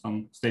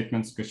some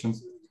statements,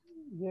 questions?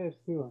 Yes,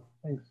 sure.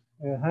 Thanks.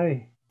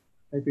 Hi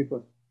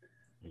people.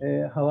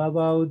 How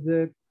about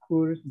the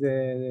course,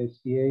 the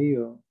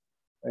CAO?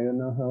 I don't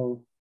know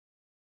how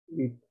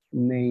it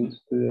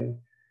names today.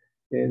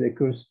 The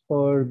course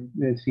for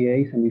the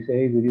CAs and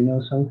DCAs. Do you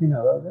know something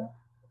about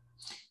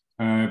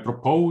that?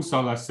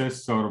 Proposal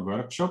assessor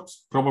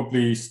workshops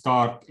probably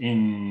start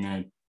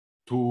in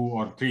 2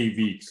 or 3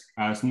 weeks,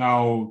 as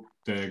now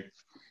the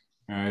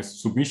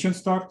submission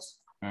starts.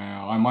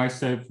 I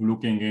myself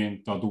looking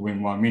into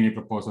doing one mini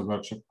proposal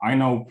workshop. I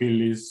know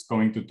Phil is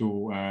going to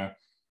do a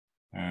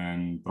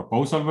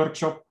proposal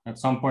workshop at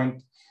some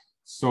point.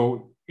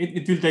 So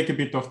it will take a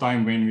bit of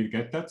time when we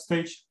get that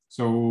stage.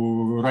 So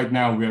right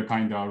now we are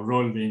kind of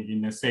rolling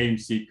in the same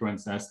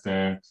sequence as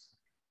the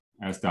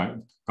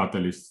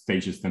Catalyst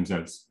stages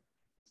themselves.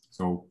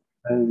 So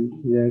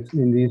yes,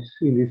 in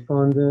this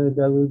fund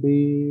that will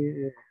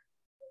be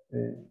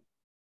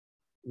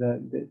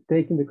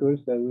taking the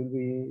course, that will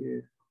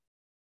be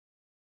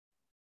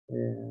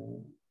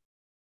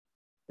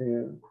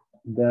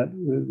that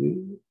will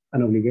be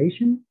an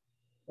obligation,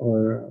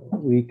 or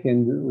we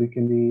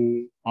can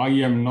be. I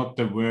am not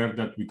aware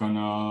that we're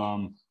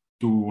gonna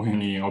do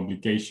any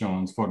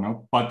obligations for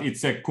now, but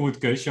it's a good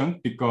question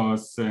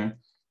because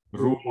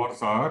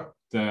rumors are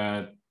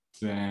that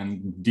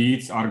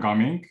deeds are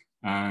coming,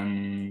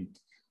 and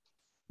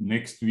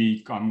next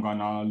week I'm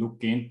gonna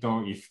look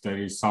into if there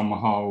is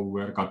somehow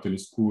where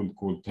Catalyst School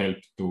could help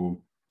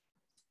to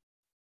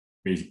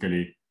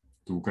basically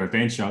do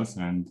credentials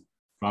and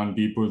run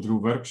people through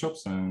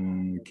workshops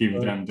and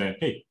give them the,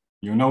 hey,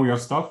 you know your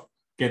stuff,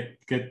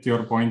 get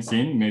your points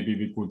in. Maybe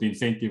we could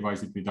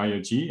incentivize it with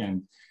IOG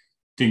and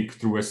think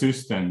through a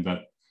system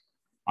that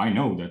I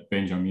know that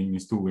Benjamin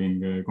is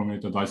doing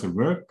community advisor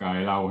work.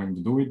 I allow him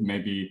to do it.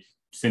 Maybe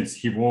since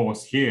he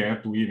was here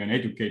to even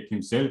educate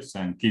himself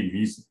and give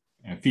his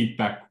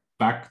feedback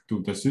back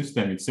to the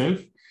system itself,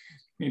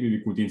 maybe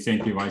we could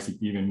incentivize it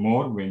even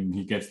more when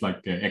he gets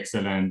like an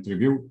excellent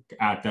review,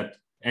 add that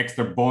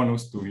extra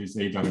bonus to his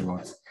ADA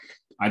rewards.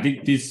 I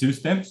think these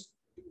systems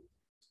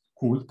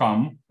could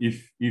come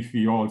if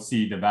we all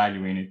see the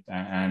value in it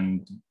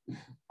and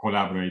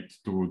collaborate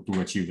to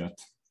achieve that.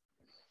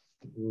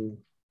 Cool.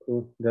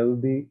 That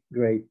would be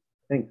great.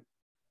 Thanks.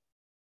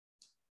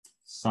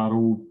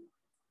 Sarupa.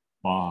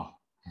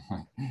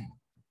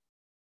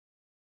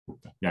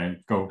 Yeah,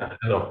 go.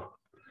 Hello.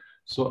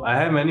 So I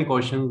have many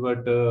questions,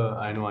 but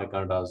I know I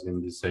can't ask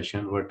in this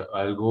session, but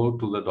I'll go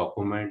to the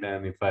document,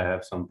 and if I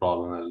have some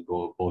problem, I'll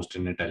go post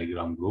in a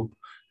Telegram group.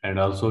 And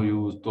also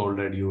you told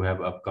that you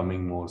have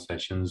upcoming more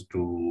sessions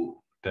to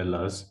tell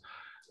us.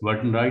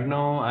 But right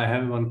now I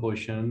have one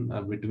question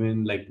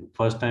between, like,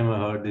 first time I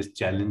heard this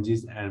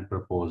challenges and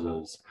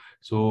proposals.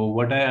 So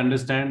what I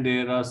understand,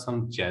 there are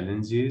some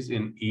challenges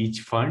in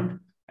each fund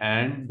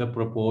and the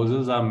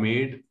proposals are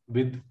made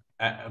with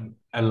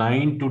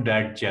aligned to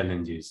that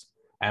challenges.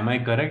 Am I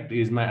correct?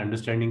 Is my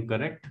understanding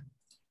correct?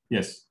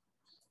 Yes.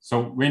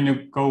 So when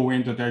you go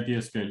into the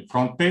idea scale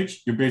front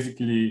page, you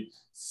basically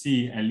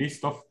see a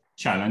list of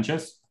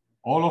challenges.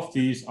 All of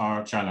these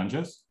are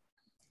challenges.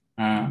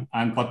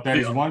 But there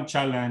is one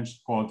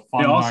challenge called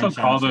fund. They also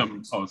call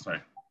them,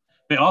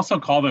 They also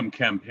call them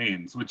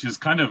campaigns, which is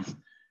kind of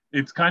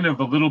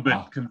a little bit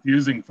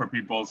confusing for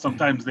people.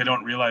 Sometimes they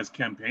don't realize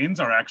campaigns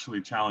are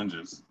actually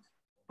challenges,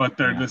 but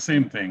they're the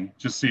same thing,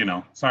 just so you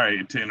know.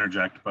 Sorry to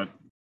interject, but.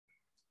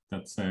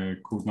 That's a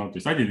cool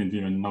notice. I didn't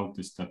even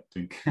notice that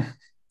thing.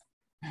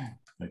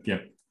 Like,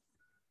 yeah.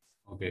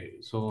 Okay,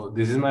 so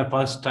this is my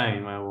first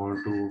time I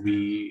want to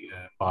be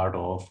part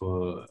of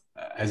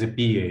as a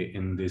PA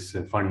in this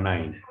Fund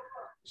 9.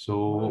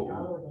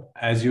 So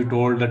as you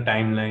told the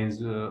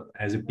timelines,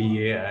 as a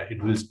PA,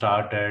 it will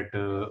start at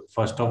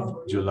 1st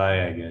of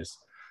July, I guess.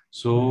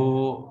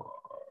 So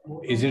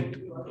is it,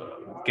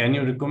 can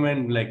you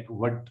recommend like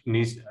what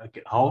needs,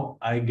 how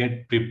I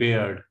get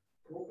prepared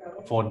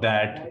for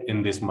that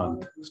in this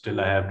month? Still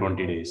I have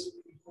 20 days.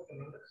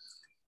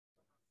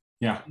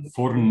 Yeah,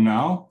 for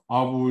now,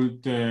 I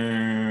would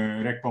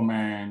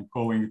recommend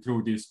going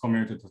through this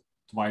community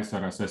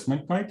advisor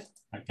assessment guide.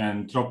 I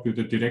can drop you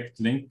the direct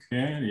link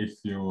here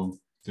if you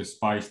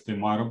despise the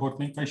Marabot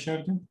link I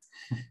shared you.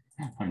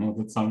 I know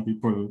that some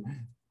people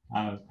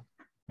have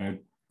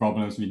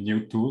problems with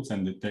new tools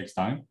and it takes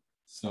time.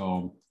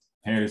 So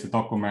here is a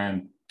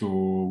document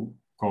to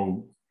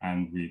go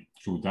and read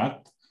through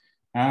that.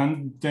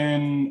 And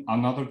then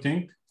another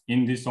thing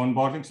in this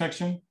onboarding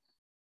section,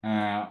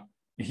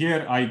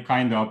 Here I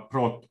kind of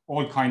brought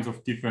all kinds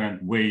of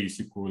different ways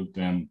you could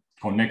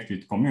connect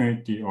with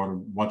community or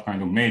what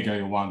kind of media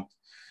you want,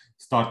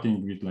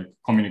 starting with like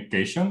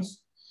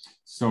communications.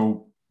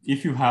 So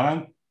if you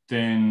haven't,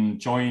 then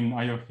join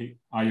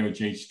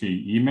IOGHK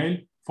email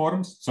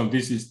forums. So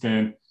this is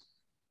the,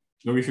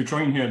 so if you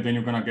join here, then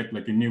you're gonna get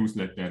like a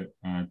newsletter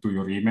to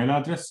your email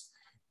address.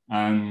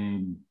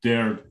 And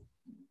there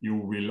you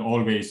will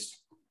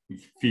always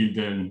feel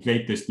the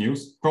latest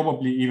news.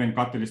 Probably even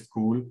Catalyst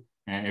School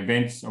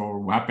events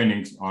or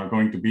happenings are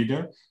going to be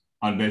there,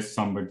 unless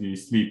somebody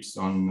sleeps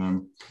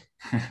on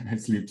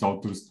sleeps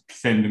out to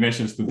send the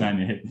message to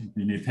Danny. Hey,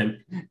 we need help.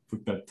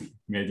 Put that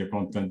media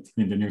content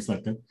in the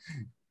newsletter.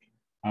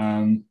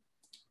 And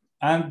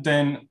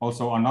then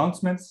also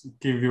announcements,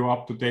 give you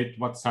up to date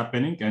what's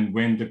happening and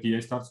when the PA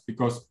starts,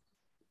 because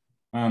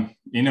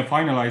in a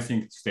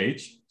finalizing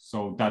stage,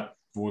 so that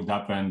would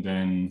happen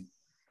then.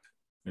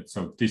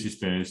 So this is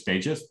the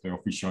stages, the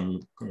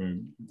official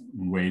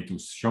way to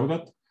show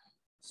that.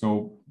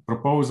 So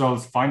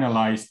proposals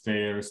finalize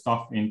their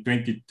stuff in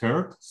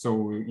 23rd,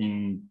 so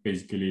in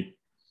basically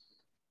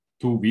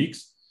 2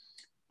 weeks.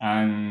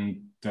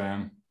 And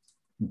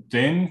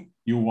then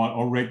you are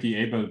already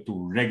able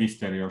to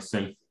register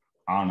yourself.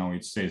 Oh no,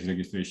 it says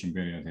registration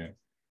period here.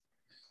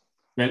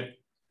 Well,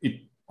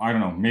 I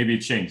don't know, maybe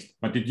it changed,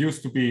 but it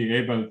used to be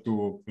able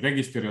to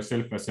register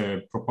yourself as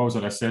a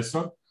proposal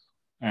assessor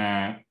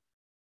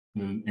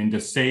in the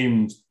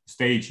same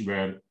stage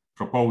where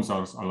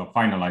proposals are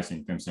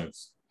finalizing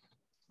themselves.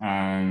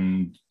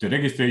 And the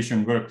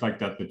registration worked like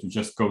that, that you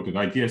just go to the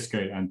idea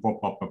scale and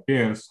pop-up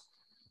appears.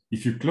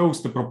 If you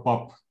close the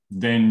pop-up,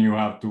 then you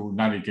have to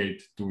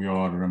navigate to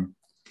your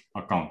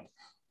account.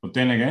 But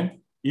then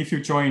again, if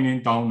you join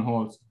in town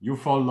halls, you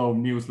follow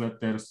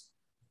newsletters,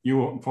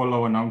 you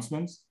follow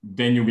announcements,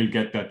 then you will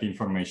get that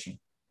information.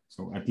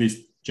 So at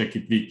least check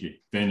it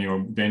weekly, then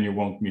you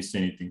won't miss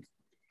anything.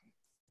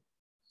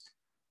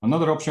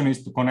 Another option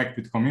is to connect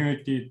with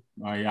community.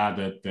 I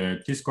added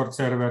the Discord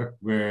server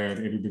where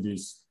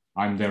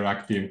I'm there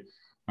active.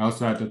 I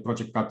also added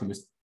Project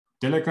Catalyst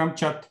Telegram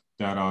chat.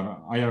 There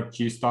are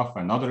IRG staff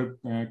and other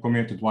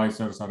community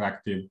advisors are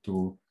active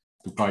to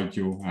guide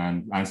you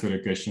and answer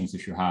your questions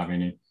if you have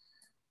any.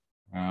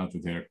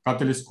 The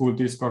Catalyst School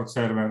Discord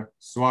server,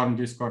 Swarm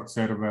Discord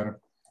server,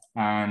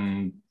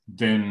 and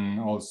then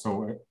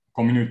also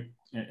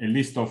a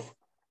list of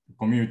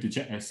community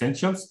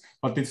essentials,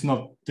 but it's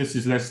not, this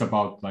is less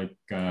about like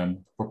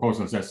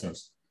proposal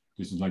assessors.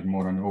 This is like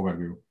more an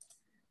overview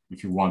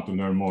if you want to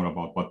learn more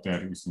about what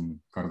there is in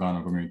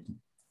Cardano community.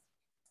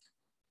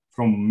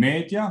 From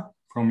media,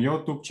 from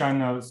YouTube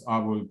channels, I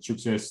would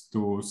suggest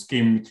to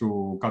skim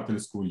through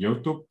Catalyst School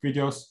YouTube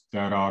videos.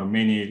 There are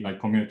many like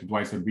community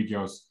advisor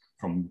videos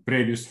from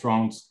previous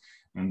rounds,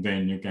 and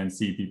then you can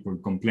see people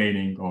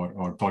complaining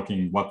or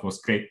talking what was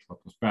great, what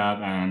was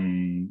bad,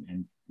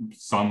 and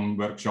some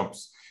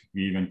workshops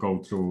we even go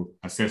through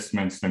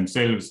assessments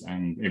themselves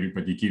and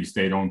everybody gives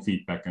their own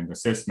feedback and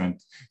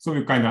assessment. So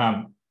you kind of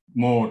have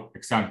more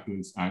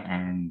examples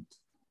and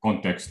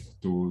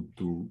context to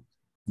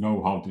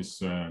know how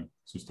this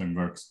system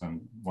works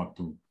and what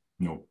to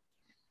know.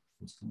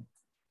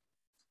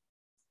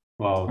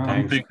 Wow,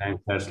 thanks.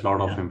 That's a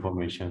lot of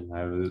information.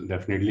 I will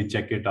definitely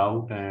check it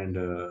out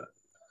and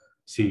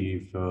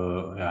see if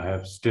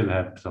I still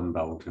have some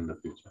doubts in the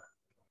future.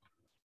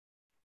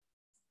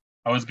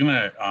 I was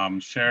gonna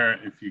share,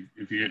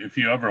 if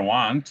you ever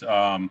want,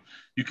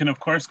 you can of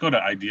course go to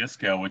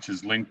IdeaScale, which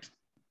is linked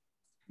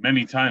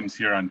many times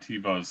here on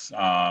Tevo's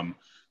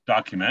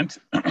document,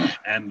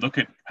 and look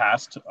at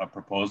past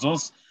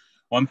proposals.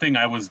 One thing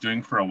I was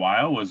doing for a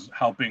while was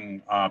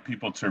helping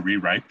people to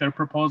rewrite their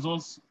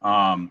proposals.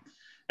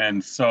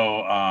 And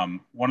so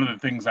one of the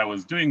things I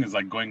was doing is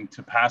like going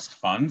to past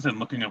funds and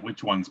looking at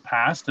which ones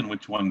passed and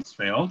which ones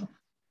failed.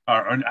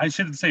 Or I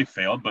shouldn't say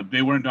failed, but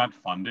they were not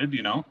funded,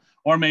 you know,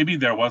 or maybe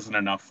there wasn't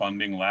enough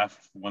funding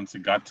left once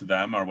it got to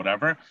them or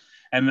whatever.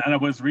 And I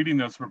was reading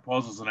those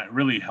proposals and it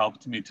really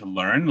helped me to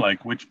learn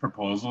like which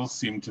proposals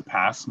seem to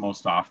pass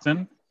most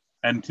often.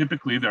 And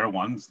typically there are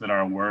ones that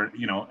are,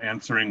 you know,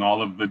 answering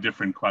all of the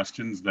different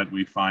questions that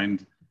we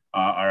find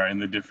are in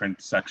the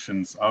different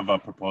sections of a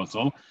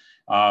proposal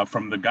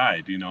from the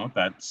guide, you know,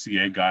 that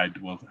CA guide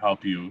will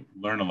help you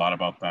learn a lot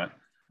about that.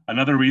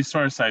 Another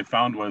resource I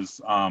found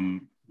was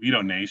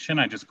Lido Nation.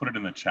 I just put it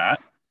in the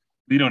chat.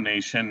 Lido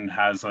Nation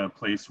has a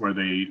place where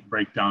they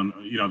break down,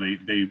 you know,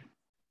 they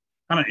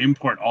kind of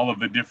import all of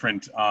the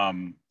different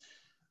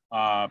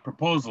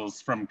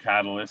proposals from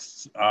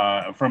Catalysts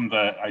from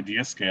the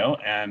idea scale,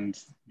 and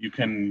you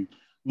can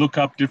look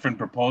up different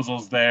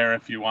proposals there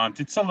if you want.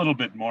 It's a little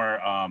bit more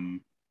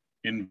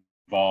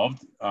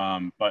involved,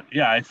 but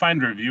yeah, I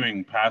find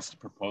reviewing past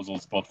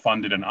proposals, both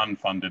funded and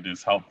unfunded,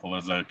 is helpful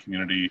as a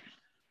community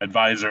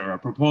advisor or a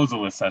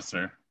proposal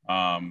assessor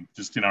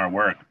just in our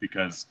work,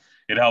 because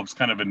it helps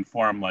kind of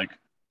inform like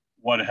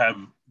what have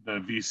the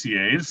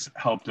VCAs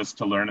helped us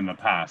to learn in the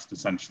past,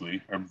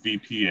 essentially, or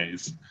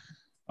VPAs,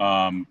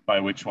 by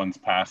which ones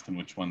passed and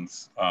which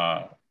ones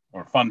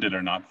or funded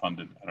or not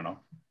funded. I don't know.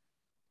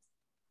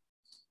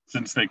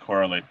 since they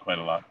correlate quite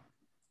a lot.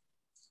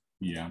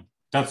 Yeah,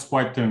 that's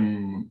quite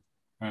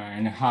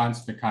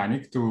enhanced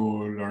mechanic to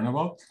learn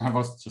about. I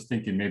was just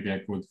thinking maybe I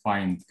could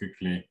find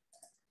quickly.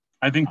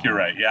 I think you're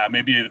right. Yeah,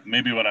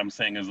 maybe what I'm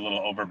saying is a little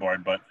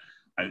overboard, but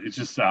it's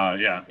just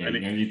yeah.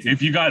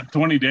 If you got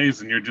 20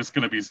 days and you're just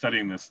going to be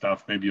studying this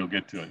stuff, maybe you'll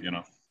get to it. You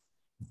know.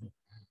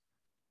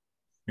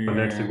 But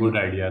that's a good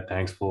idea.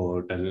 Thanks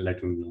for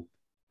letting me know.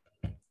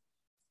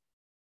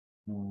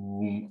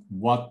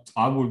 What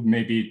I would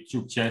maybe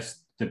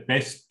suggest the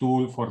best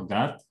tool for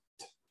that.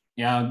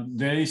 Yeah,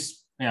 there is.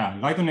 Yeah,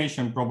 Light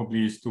Donation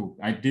probably is too.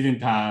 I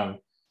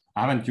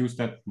haven't used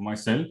that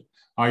myself.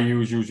 I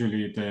use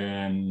usually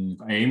the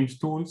AIMS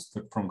tools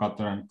from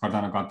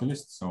Cardano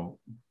Catalyst. So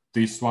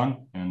this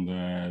one and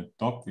the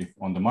top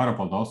on the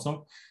Marabot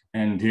also.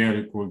 And here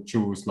you could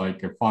choose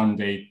like a fund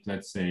date,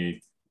 let's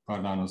say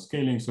Cardano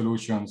scaling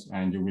solutions,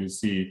 and you will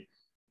see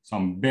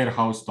some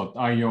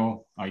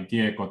bearhouse.io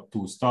idea got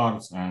 2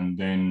 stars, and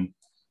then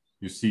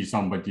you see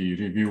somebody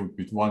reviewed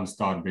with 1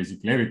 star,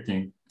 basically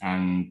everything,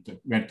 and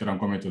veteran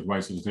community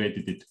advisors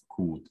rated it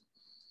good.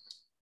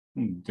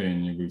 And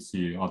then you will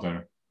see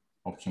other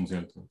options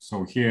here.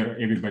 So here,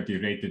 everybody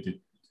rated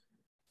it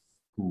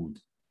good.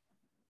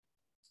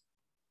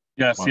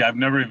 Yeah, see, I've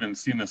never even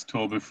seen this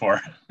tool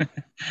before.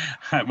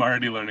 I'm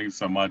already learning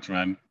so much,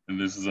 man. And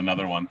this is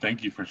another one.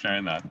 Thank you for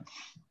sharing that.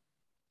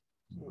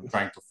 I'm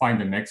trying to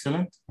find an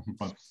excellent,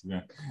 but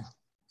yeah.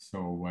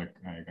 So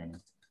I gonna.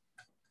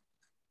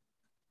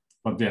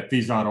 But yeah,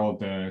 these are all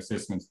the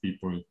assessments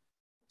people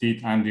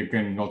did, and you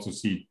can also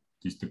see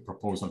the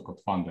proposal got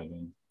funded,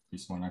 and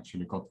this one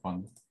actually got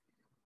funded.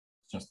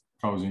 Just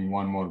browsing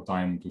one more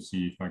time to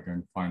see if I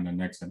can find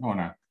an excellent. Oh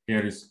no,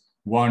 here is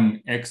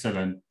one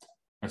excellent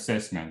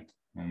assessment,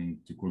 and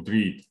you could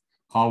read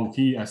how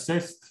he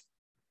assessed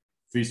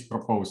this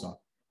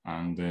proposal.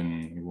 And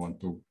then you want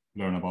to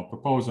learn about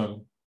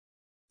proposal,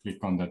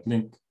 click on that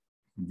link,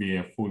 be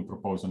a full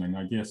proposal in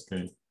idea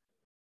scale.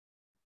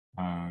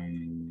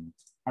 And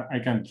I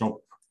can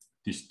drop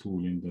this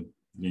tool in the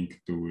link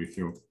too if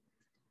you.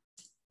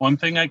 One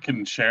thing I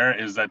can share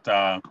is that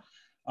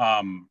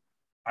I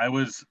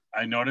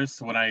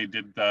noticed when I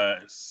did the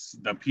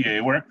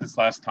PA work this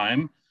last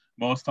time,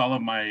 most all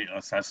of my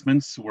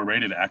assessments were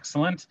rated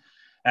excellent.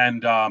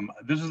 And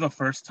this was the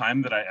first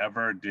time that I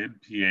ever did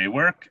PA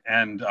work.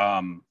 And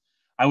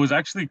I was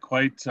actually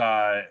quite,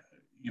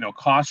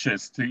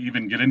 cautious to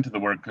even get into the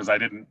work because I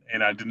didn't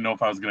know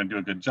if I was going to do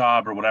a good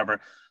job or whatever.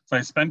 So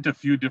I spent a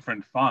few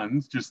different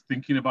funds just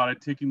thinking about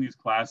it, taking these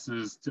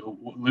classes,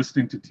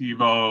 listening to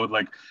Tevo,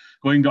 like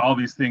going to all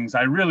these things.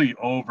 I really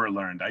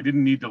overlearned. I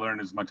didn't need to learn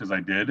as much as I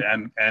did.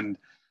 And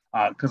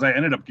because I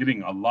ended up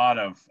getting a lot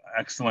of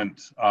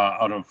excellent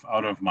out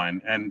of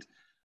mine. And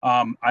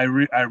I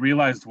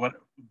realized what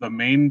the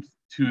main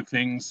 2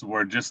 things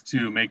were, just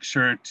to make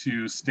sure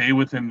to stay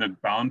within the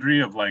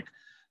boundary of like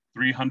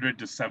 300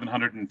 to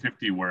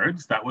 750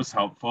 words. That was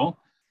helpful.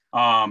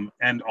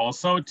 And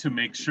also to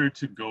make sure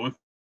to go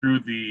through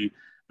the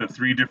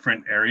 3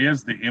 different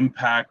areas, the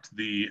impact,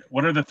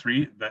 what are the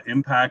 3? The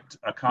impact,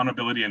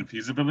 accountability, and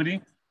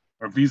feasibility,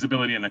 or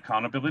feasibility and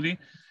accountability.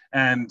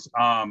 And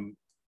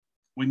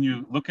when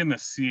you look in the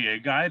CA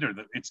guide, or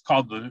it's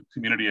called the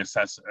Community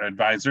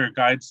Advisor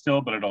Guide still,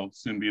 but it'll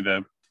soon be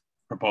the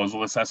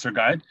Proposal Assessor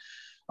Guide.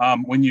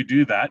 When you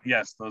do that,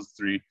 yes, those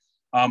 3.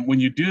 When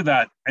you do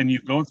that and you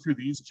go through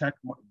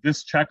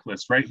this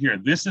checklist right here,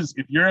 this is,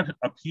 if you're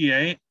a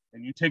PA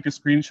and you take a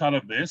screenshot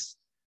of this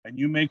and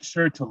you make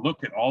sure to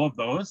look at all of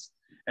those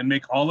and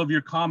make all of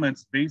your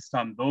comments based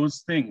on those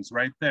things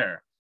right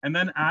there, and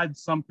then add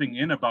something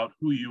in about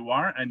who you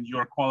are and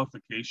your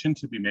qualification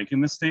to be making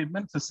the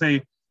statement, to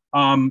say,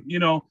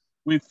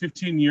 with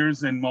 15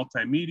 years in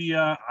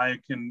multimedia, I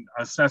can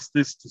assess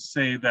this to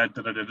say that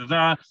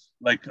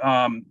like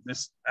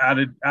this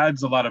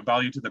adds a lot of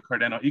value to the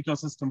Cardano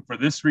ecosystem for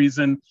this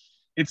reason.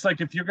 It's like,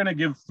 if you're going to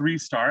give 3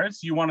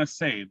 stars, you want to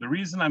say, the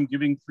reason I'm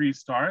giving 3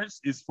 stars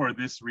is for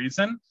this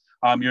reason.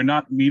 You're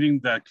not meeting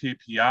the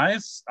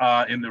KPIs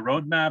in the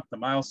roadmap, the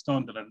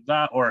milestone,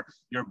 or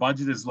your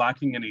budget is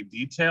lacking any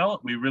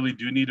detail. We really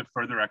do need a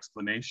further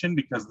explanation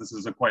because this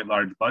is a quite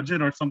large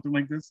budget or something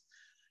like this.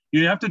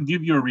 You have to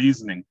give your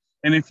reasoning.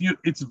 And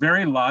it's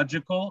very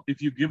logical.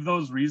 If you give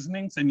those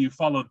reasonings and you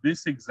follow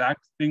this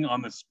exact thing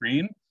on the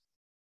screen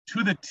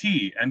to the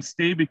T and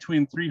stay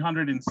between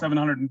 300 and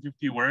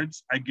 750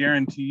 words, I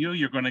guarantee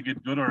you're going to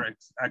get good or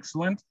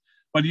excellent.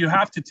 But you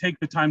have to take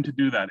the time to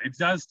do that. It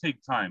does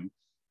take time.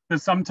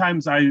 Because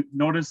sometimes I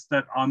notice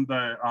that on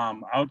the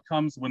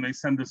outcomes, when they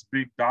send this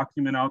big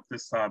document out,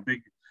 this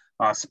big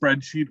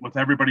spreadsheet with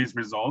everybody's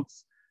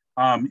results,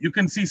 you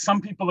can see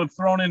some people have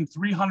thrown in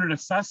 300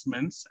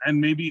 assessments and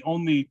maybe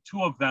only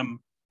 2 of them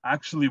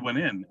actually went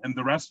in and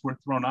the rest were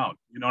thrown out.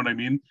 You know what I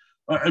mean?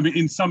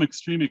 In some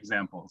extreme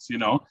examples,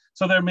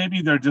 so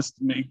they're just,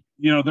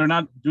 they're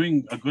not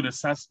doing a good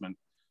assessment.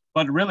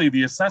 But really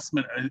the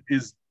assessment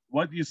is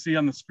what you see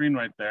on the screen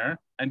right there.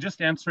 And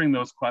just answering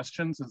those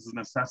questions as an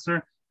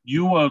assessor,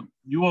 you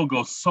will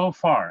go so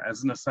far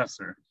as an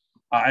assessor.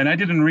 And I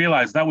didn't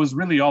realize that was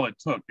really all it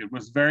took. It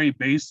was very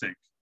basic,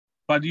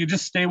 but you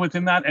just stay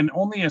within that and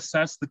only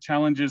assess the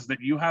challenges that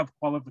you have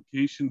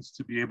qualifications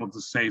to be able to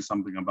say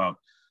something about.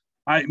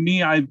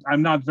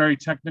 I'm not very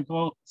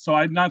technical, so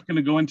I'm not going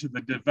to go into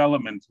the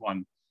development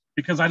one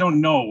because I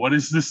don't know what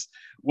is this,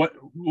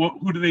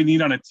 who do they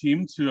need on a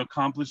team to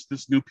accomplish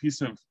this new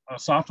piece of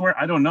software?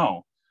 I don't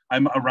know.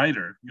 I'm a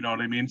writer, you know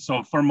what I mean?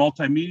 So for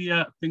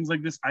multimedia, things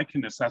like this, I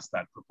can assess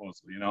that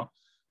proposal, you know?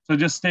 So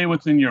just stay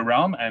within your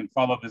realm and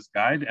follow this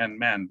guide. And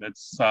man,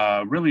 that's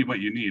really what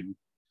you need.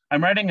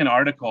 I'm writing an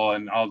article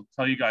and I'll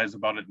tell you guys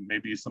about it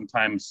maybe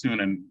sometime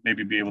soon and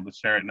maybe be able to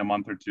share it in a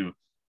month or two.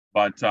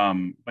 But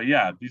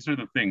yeah, these are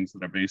the things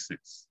that are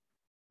basics.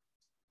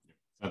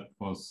 That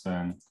was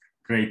a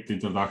great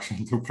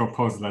introduction to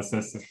proposal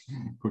assessor.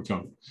 Good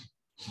job.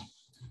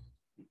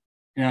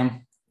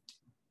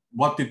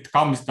 What it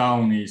comes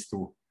down is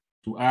to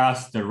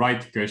ask the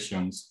right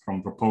questions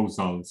from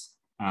proposals,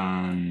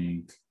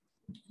 and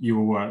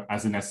you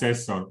as an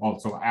assessor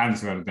also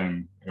answer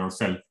them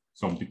yourself.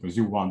 So because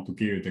you want to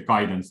give the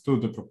guidance to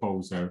the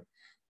proposer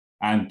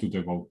and to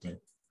the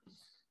voter.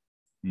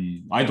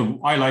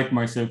 I like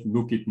myself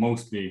look it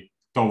mostly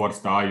towards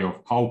the eye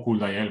of how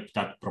could I help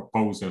that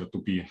proposer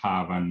to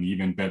have an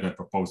even better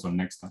proposal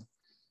next time.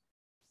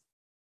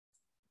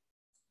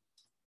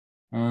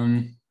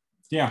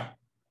 Yeah,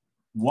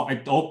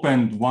 it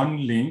opened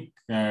one link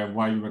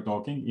while we were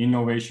talking,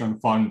 Innovation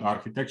Fund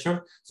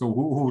Architecture. So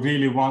who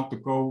really want to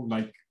go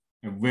like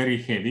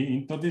very heavy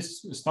into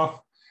this stuff?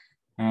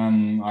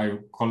 I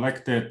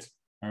collected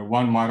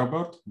one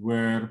Maraboard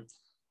where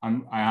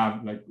I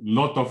have like a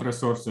lot of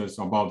resources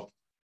about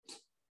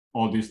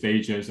all these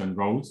stages and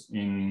roles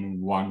in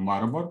one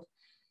Maraboard.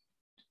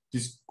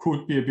 This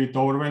could be a bit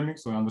overwhelming,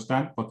 so I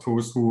understand, but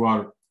those who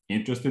are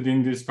interested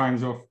in these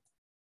kinds of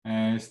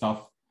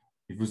stuff,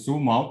 if we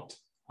zoom out,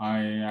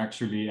 I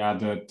actually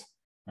added,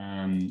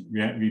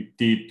 we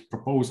did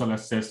proposal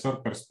assessor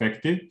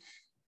perspective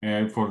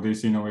for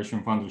this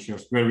Innovation Fund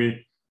research, where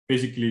we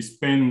basically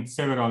spend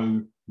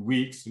several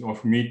weeks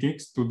of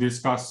meetings to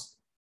discuss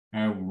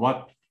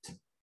what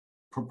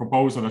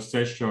proposal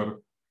assessor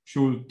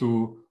should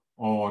do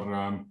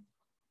or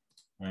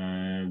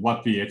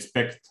what we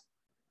expect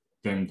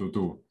them to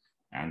do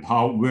and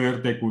where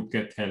they could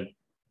get help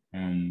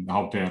and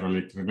how they are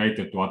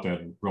related to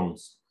other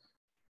roles.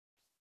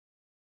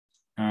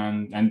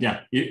 And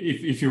yeah,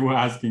 if you were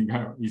asking,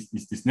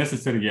 is this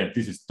necessary? Yeah,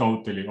 this is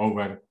totally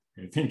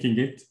overthinking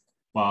it.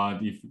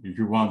 But if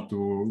you want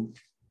to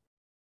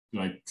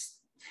like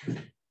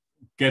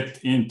get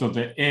into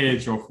the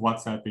edge of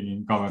what's happening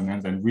in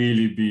governance and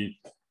really be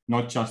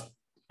not just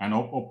an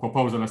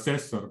proposal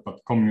assessor,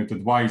 but community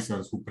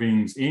advisors who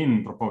brings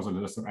in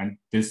proposal assessor and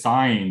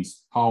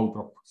designs how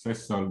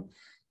proposal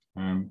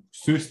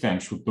system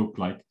should look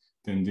like,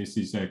 then this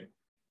is a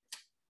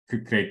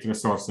great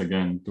resource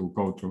again to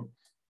go through.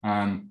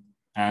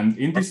 And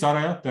in this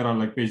area, there are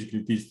like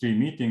basically these 3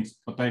 meetings,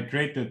 but I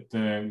created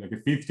like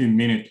a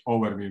 15-minute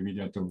overview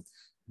video too.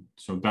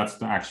 So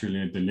that's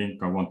actually the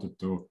link I wanted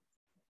to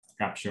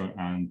capture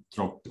and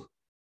drop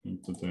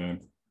into the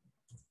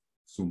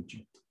Zoom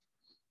chat.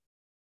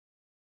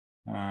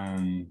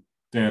 And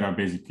there I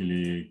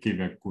basically give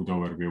a good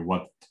overview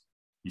what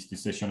is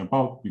this session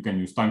about. You can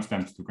use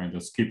timestamps to kind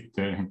of skip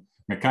the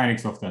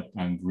mechanics of that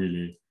and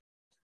really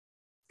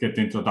get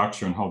the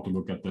introduction how to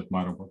look at that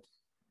Maraboard.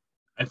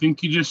 I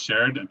think you just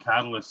shared a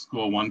Catalyst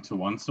School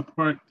one-to-one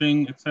support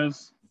thing, it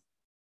says.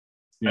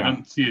 Yeah. I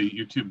don't see a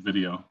YouTube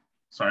video.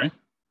 Sorry.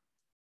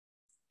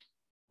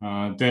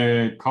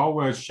 The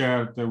cover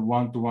shared the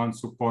one-to-one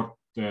support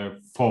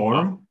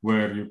form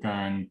where you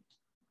can,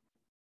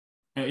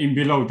 in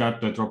below that,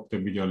 they drop the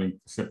video link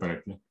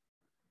separately.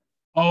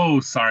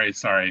 Oh, sorry.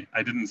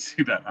 I didn't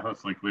see that. I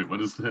was like, wait,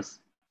 what is this?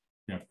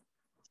 Yeah.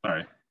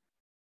 Sorry.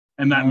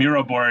 And that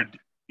Miro board,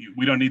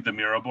 we don't need the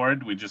Miro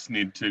board. We just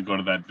need to go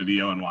to that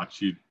video and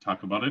watch you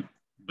talk about it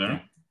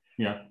there.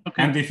 Yeah.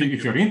 Okay. And if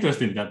you're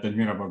interested in that, then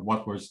Miro board,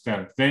 what was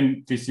there,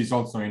 then this is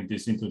also in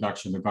this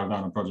introduction, the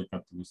Cardano project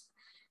catalyst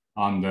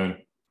under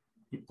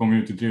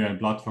community-driven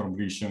platform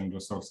region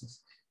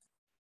resources.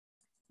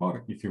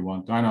 Or if you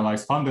want to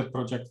analyze funded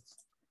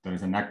projects, there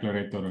is an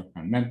accelerator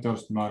and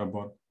mentors Miro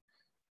board.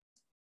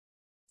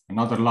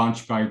 Another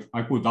launch guide,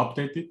 I could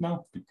update it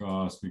now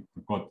because we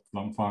got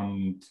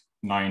Fund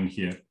 9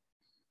 here.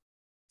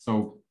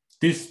 So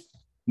this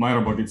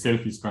Maraboard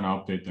itself is going to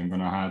update and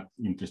going to have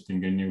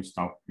interesting and new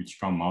stuff which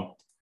come out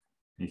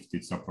if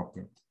it's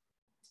appropriate.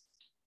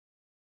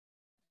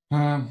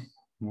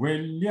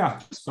 Well, yeah,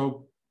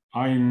 so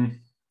I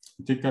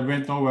think I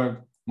went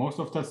over most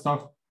of that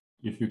stuff.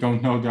 If you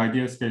don't know the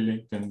idea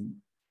scaling,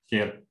 then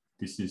here,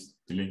 this is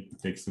the link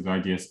that takes to the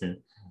idea scale.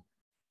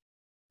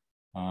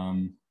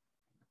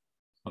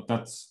 But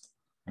that's,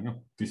 I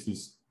know, this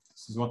is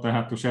what I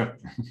have to share.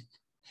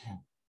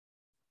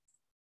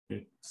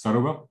 Okay.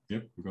 Saruba,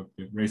 yep, you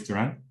raised your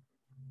hand.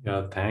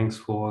 Yeah, thanks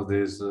for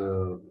this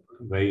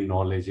very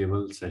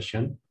knowledgeable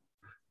session.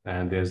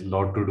 And there's a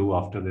lot to do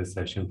after this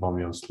session from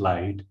your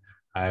slide.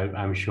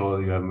 I'm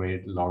sure you have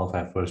made a lot of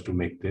efforts to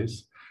make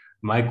this.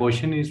 My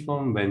question is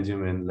from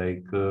Benjamin.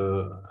 Like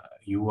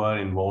you are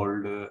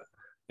involved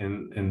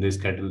in this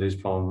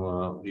catalyst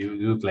from you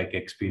look like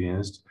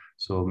experienced.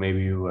 So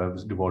maybe you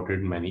have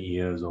devoted many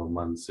years or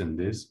months in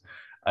this.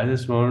 I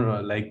just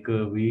want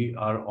we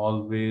are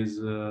always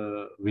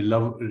we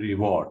love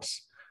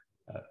rewards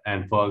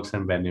and perks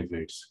and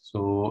benefits.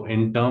 So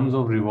in terms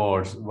of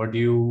rewards, what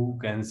you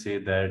can say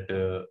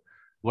that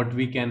what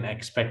we can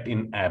expect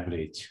in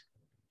average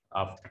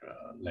after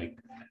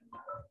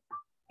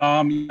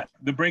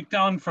The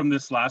breakdown from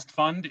this last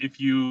fund,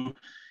 if you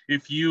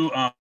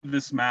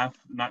this math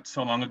not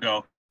so long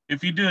ago,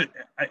 if you do it,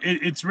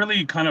 it's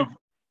really kind of,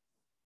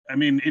 I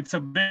mean, it's a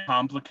bit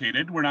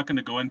complicated. We're not going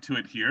to go into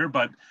it here,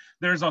 but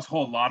there's a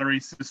whole lottery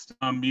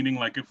system, meaning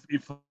like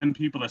if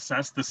people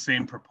assess the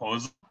same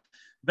proposal,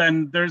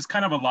 then there's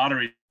kind of a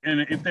lottery.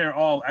 And if they're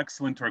all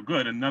excellent or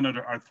good and none of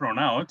them are thrown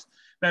out,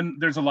 then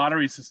there's a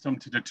lottery system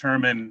to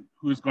determine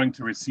who's going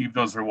to receive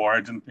those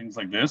rewards and things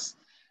like this.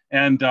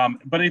 And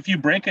but if you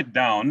break it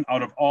down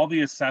out of all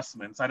the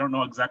assessments, I don't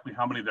know exactly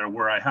how many there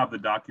were. I have the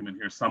document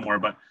here somewhere,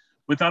 but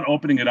without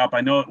opening it up,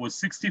 I know it was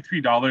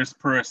 $63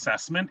 per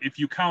assessment. If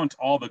you count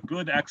all the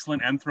good,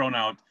 excellent, and thrown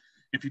out,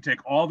 if you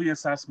take all the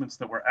assessments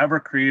that were ever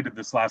created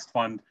this last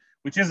fund,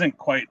 which isn't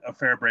quite a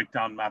fair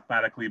breakdown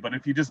mathematically, but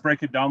if you just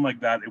break it down like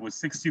that, it was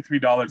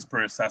 $63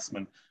 per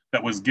assessment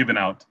that was given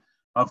out.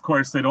 Of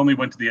course, it only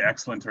went to the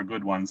excellent or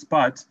good ones,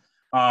 but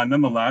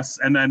nonetheless,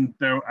 and then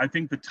there, I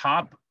think the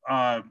top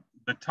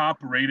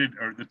rated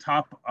or the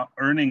top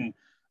earning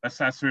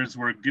assessors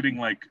were getting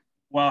like,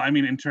 well, I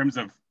mean, in terms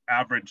of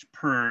average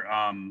per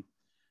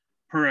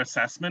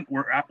assessment,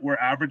 we're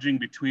averaging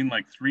between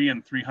like $300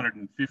 and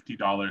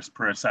 $350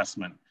 per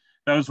assessment.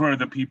 Those were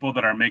the people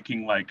that are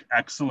making like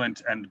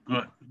excellent and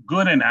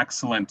good and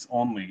excellent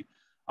only,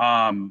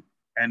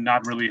 and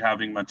not really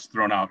having much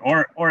thrown out,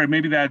 or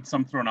maybe they had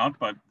some thrown out,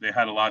 but they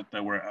had a lot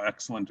that were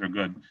excellent or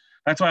good.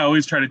 That's why I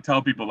always try to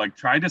tell people, like,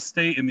 try to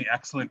stay in the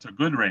excellent or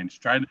good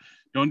range.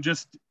 Don't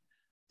just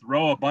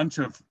throw a bunch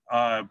of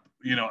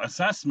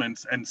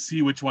assessments and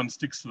see which one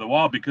sticks to the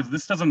wall, because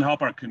this doesn't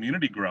help our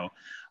community grow.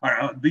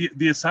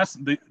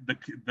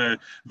 The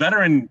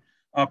veteran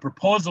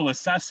proposal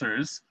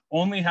assessors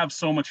only have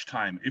so much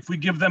time. If we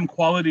give them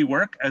quality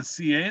work as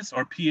CAs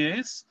or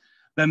PAs,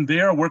 then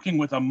they are working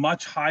with a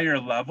much higher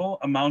level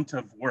amount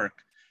of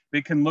work.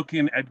 They can look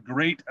in at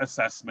great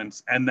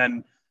assessments and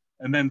then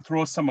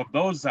throw some of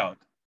those out.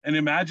 And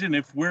imagine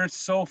if we're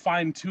so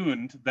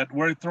fine-tuned that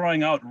we're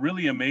throwing out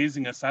really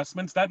amazing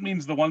assessments, that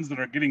means the ones that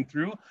are getting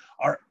through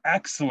are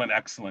excellent,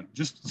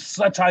 just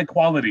such high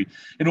quality.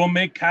 It will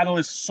make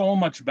Catalyst so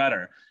much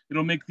better.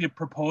 It'll make the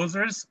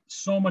proposers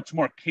so much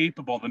more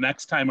capable the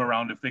next time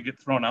around if they get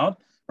thrown out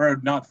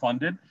or not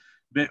funded.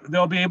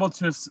 They'll be able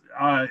to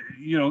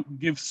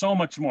give so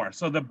much more.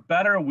 So the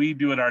better we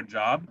do at our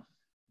job,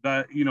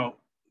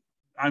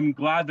 I'm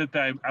glad that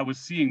I was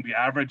seeing the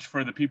average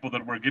for the people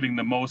that were getting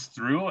the most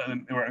through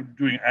and were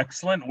doing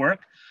excellent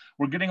work.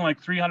 We're getting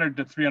like 300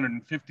 to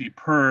 350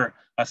 per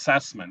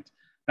assessment.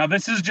 Now,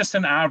 this is just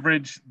an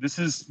average. This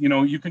is,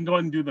 you can go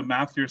and do the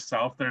math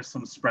yourself. There's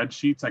some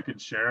spreadsheets I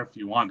could share if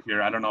you want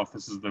here. I don't know if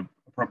this is the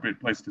appropriate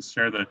place to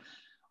share the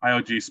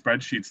IOG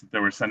spreadsheets that they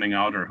were sending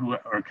out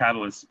or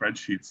Catalyst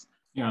spreadsheets.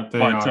 Yeah,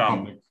 they are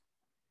public.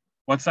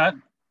 What's that?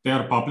 They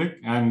are public,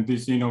 and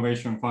this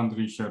Innovation Fund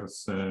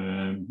Research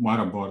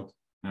motherboard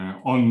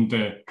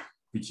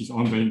which is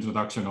on the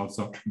introduction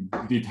also,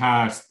 it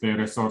has the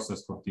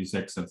resources for these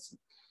Excels.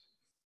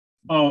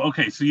 Oh,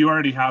 okay. So you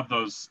already have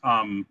those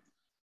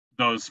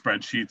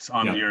spreadsheets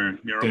on your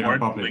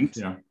report linked?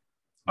 Yeah.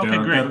 Okay,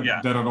 great.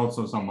 There are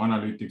also some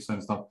analytics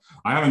and stuff.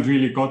 I haven't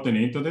really gotten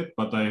into it,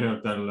 but I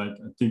heard that I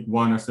think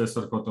one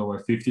assessor got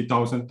over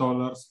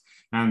 $50,000,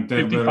 and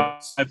there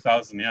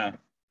 $55,000, yeah.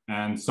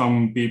 And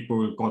some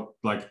people got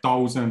like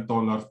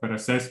 $1,000 per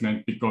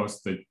assessment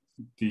because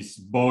this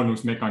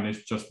bonus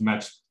mechanism just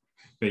matched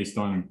based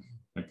on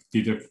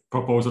did the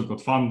proposal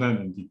got funded,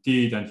 and it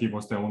did, and he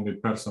was the only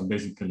person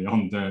basically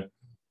on the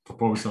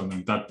proposal,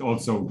 and that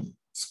also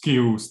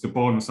skews the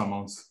bonus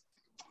amounts.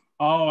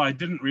 Oh, I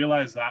didn't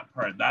realize that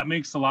part. That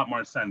makes a lot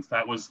more sense.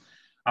 I was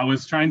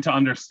trying to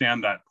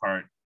understand that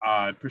part.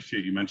 I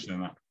appreciate you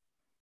mentioning that.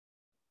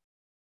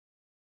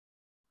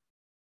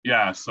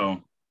 Yeah,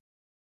 so.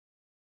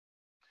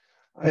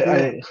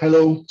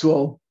 Hello to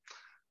all.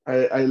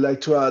 I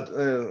like to add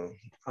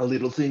a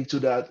little thing to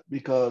that,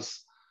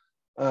 because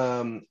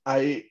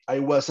I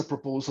was a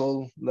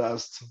proposal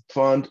last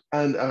fund,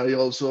 and I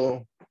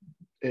also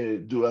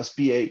do as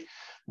PA.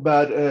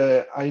 But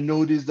I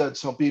noticed that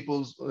some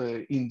people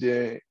in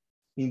the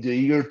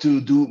year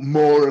to do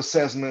more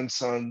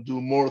assessments and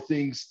do more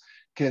things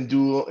can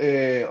do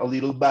a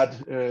little bad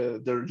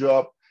their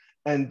job,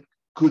 and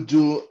could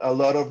do a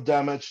lot of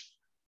damage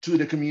to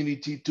the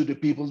community, to the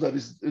people that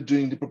is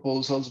doing the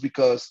proposals,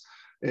 because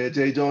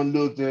they don't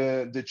look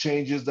the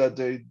changes that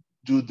they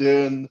do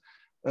then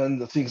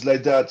and things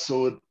like that.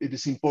 So it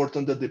is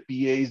important that the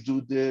PAs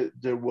do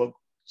their work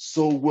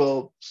so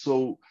well,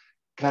 so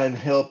can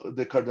help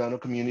the Cardano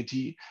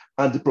community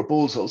and the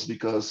proposals,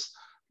 because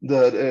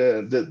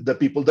the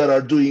people that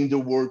are doing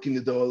the work in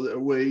the other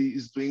way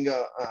is doing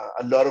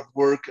a lot of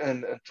work and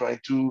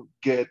trying to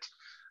get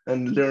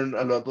and learn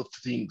a lot of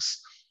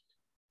things.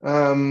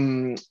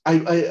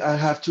 I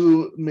have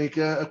to make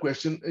a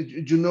question.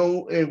 You know,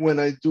 when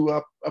I do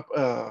it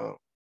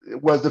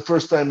was the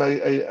first time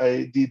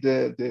I did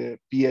the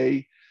PA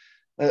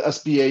as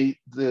PA,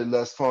 the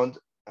last fund.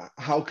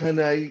 How can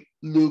I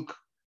look?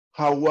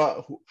 How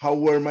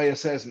were my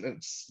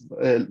assessments?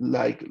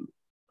 Like,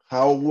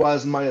 how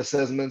was my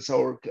assessments,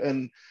 or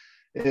and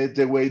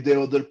the way the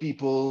other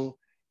people,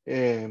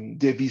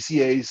 the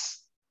VCAs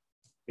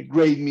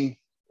grade me?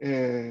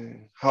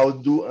 How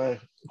do I?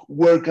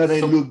 Where can I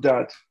look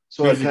that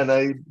so can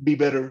I be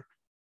better?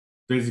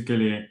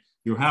 Basically,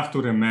 you have to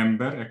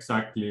remember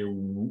exactly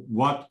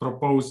what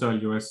proposal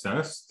you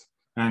assessed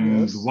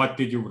and what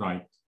did you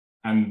write.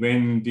 And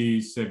when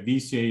these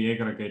VCA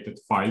aggregated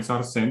files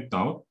are sent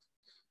out,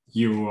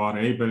 you are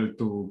able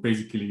to,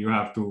 basically, you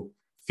have to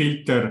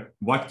filter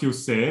what you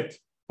said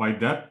by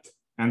that,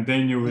 and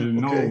then you will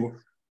know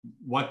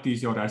what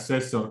is your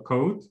assessor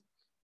code,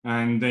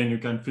 and then you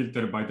can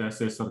filter by the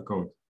assessor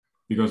code.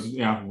 Because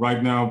yeah,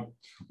 right now,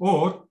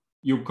 or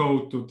you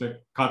go to the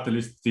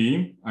Catalyst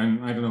team,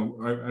 and I don't know,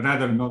 I'd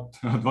rather not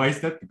advise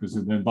that because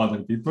it will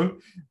bother people,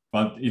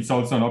 but it's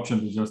also an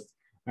option to just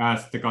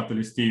ask the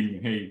Catalyst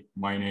team, hey,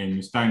 my name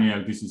is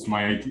Daniel, this is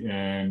my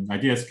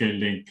idea scale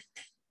link,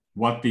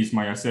 what is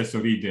my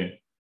assessor ID?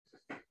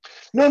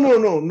 No,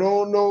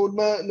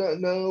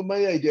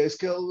 my idea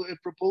scale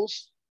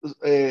propose.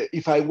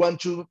 If I want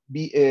to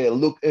be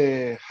look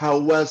how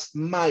was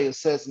my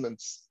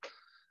assessments,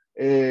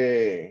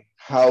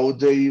 how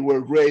they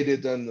were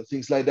graded and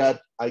things like that,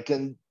 I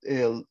can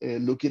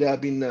look it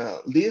up in a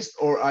list,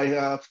 or I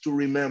have to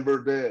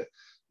remember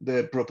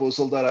the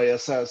proposal that I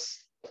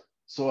assess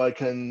so I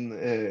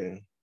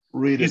can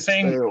read He's it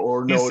saying,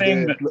 or know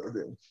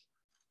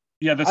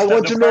yeah, the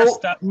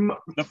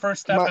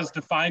first step is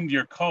to find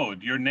your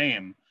code, your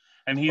name.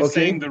 And he's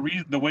saying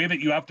the way that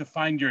you have to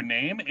find your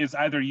name is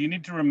either you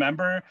need to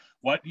remember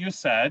what you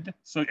said,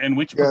 so and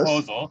which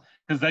proposal,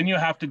 because then you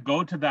have to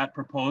go to that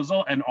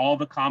proposal and all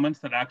the comments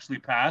that actually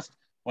passed.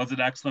 Was it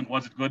excellent?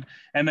 Was it good?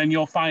 And then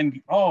you'll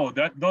find, oh,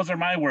 those are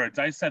my words.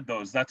 I said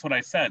those. That's what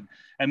I said.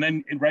 And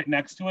then right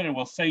next to it, it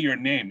will say your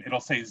name.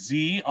 It'll say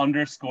Z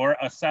 _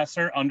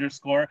 assessor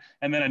 _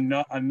 and then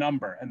a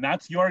number. And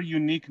that's your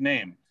unique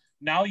name.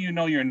 Now you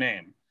know your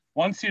name.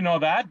 Once you know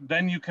that,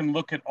 then you can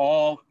look at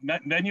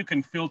then you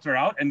can filter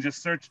out and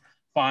just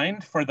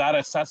find for that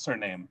assessor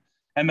name.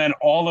 And then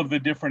all of the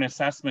different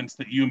assessments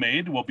that you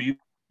made will be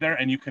there,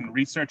 and you can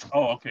research,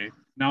 oh, okay,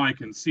 now I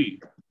can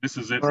see. This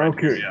is it right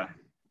here, yeah.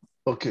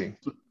 Okay.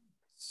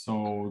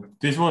 So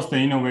this was the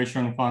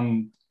Innovation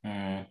Fund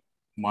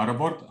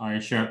motherboard I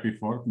shared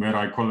before, where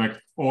I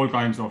collect all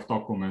kinds of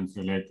documents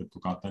related to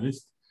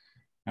Catalyst.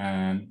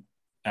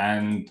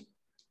 And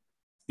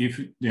if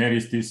there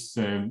is this,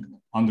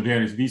 under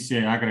here is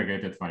VCA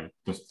aggregated file,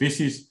 because this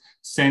is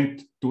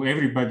sent to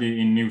everybody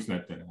in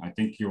newsletter. I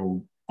think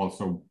you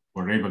also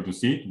were able to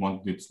see it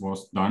once it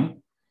was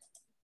done.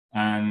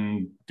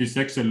 And this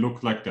Excel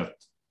looked like that.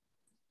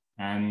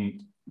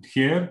 And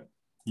here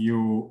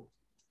you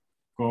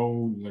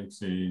go, let's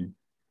say.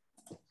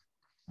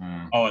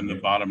 In the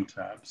bottom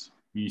tabs.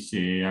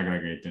 VCA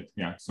aggregated,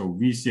 yeah. So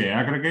VCA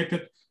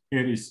aggregated,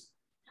 here is,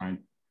 I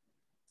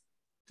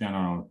don't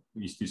know,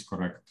 is this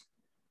correct?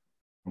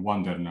 I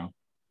wonder now.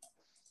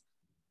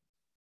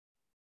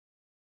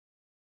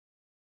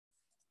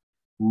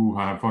 Ooh,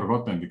 I have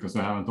forgotten because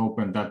I haven't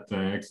opened that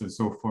Excel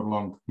so for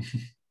long.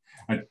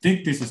 I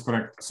think this is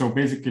correct. So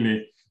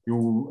basically,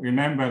 you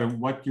remember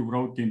what you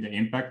wrote in the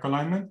impact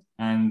alignment,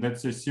 and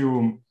let's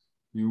assume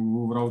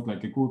you wrote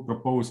like a good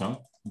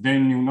proposal.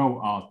 Then you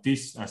know,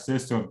 this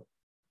assessor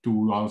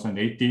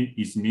 2018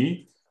 is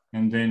me,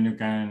 and then you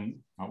can,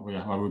 I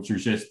would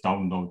suggest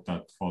download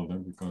that folder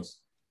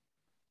because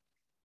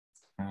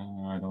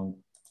I don't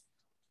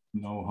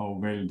know how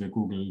well the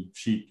Google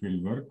Sheet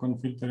will work on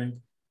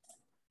filtering.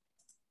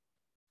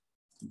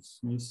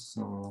 Dismiss,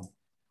 so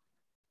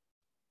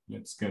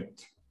let's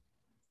get,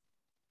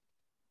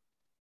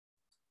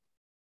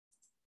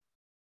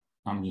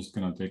 I'm just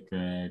gonna take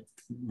a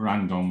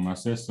random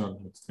assessor.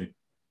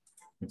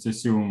 Let's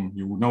assume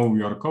you know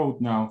your code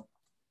now.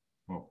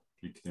 Oh,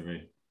 click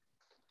away.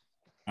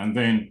 And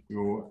then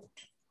you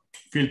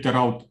filter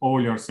out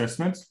all your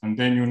assessments, and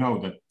then you know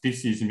that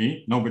this is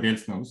me, nobody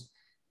else knows.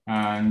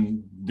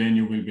 And then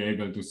you will be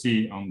able to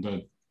see on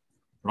the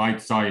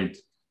right side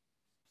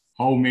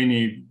how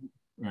many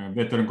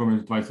veteran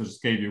community advisors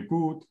gave you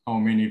good, how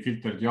many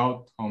filtered you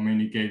out, how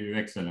many gave you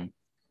excellent.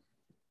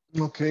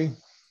 Okay.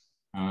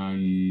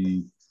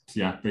 And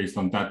yeah, based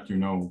on that, you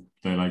know,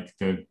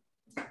 the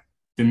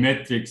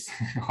metrics,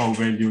 how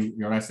well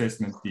your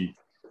assessment did.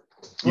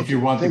 If you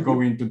want to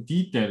go into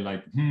detail,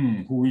 like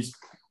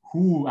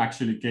who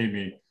actually gave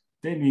me,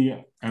 then we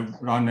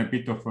run a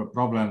bit of a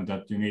problem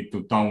that you need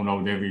to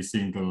download every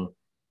single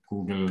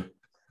Google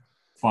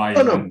 5.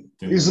 Oh, no,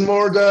 it's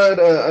more that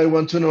I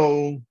want to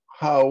know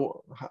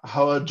how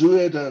I do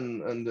it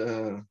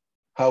and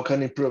how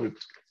can improve it.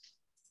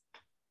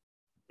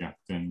 Yeah,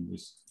 then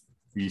this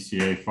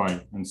VCA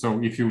 5. And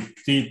so if you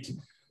did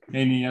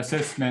any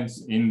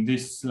assessments in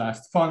this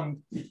last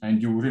fund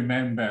and you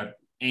remember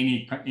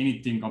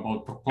anything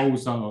about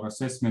proposal or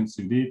assessments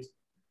you did,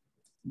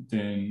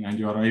 then and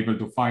you are able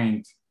to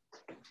find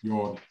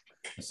your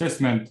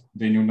assessment,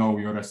 then you know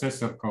your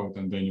assessor code,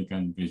 and then you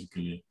can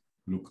basically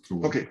look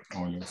through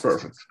all your assessments.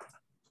 Perfect.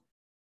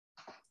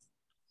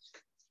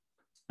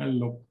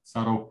 Hello,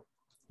 Saro,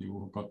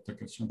 you got the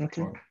question.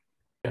 Okay.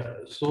 Yeah,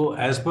 so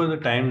as per the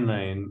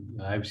timeline,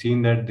 I've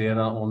seen that there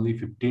are only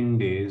 15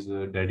 days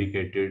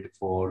dedicated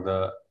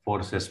for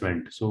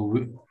assessment. So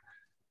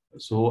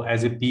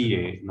as a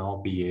PA,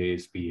 now PA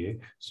is PA.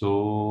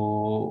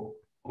 So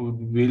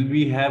will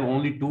we have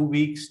only 2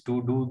 weeks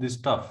to do this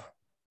stuff?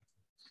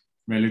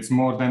 Well, it's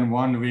more than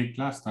 1 week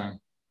last time.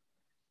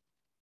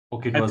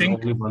 Okay, it was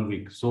only 1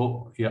 week.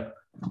 So yeah.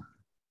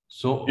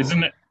 So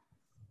isn't it?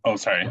 Oh,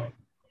 sorry.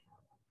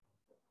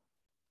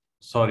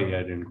 Sorry,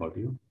 I didn't got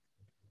you.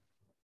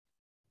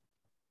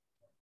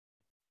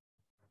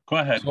 Go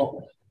ahead.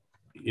 So,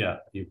 yeah,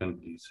 you can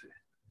please say.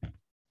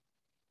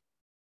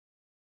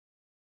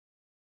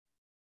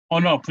 Oh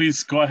no,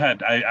 please go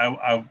ahead.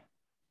 I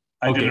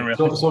didn't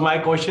realize. So my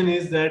question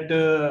is that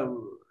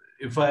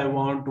if I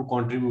want to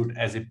contribute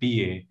as a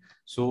PA,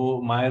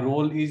 so my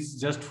role is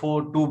just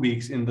for 2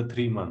 weeks in the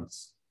 3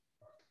 months.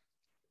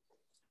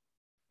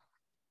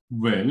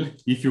 Well,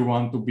 if you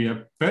want to be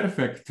a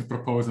perfect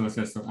proposal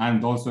assessor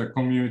and also a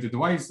community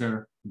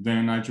advisor,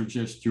 then I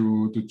suggest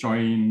you to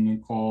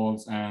join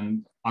calls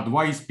and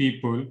advise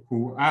people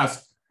who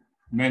ask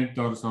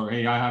mentors or,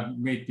 hey, I have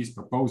made these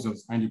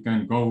proposals, and you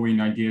can go in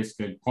ideas,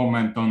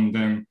 comment on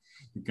them.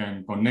 You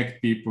can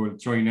connect people,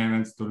 join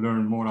events to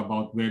learn more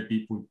about where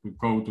people could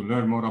go to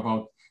learn more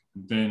about,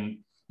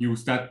 then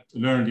use that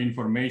learned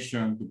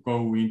information to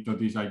go into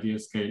this idea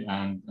scale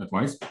and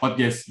advice. But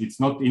yes, it's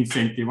not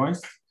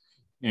incentivized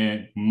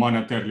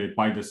monetarily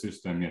by the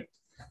system yet,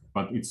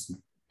 but it's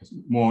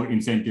more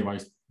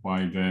incentivized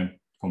by the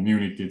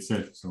community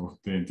itself. So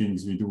the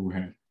things we do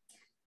have.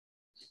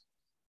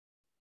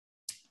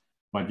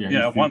 But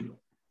yeah,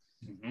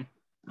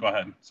 Go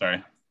ahead.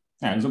 Sorry.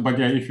 Yeah, so, but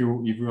yeah, if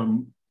you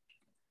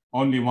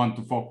only want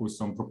to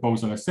focus on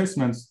proposal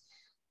assessments,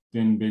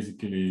 then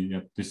basically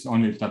this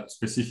only that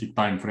specific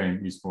time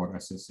frame is for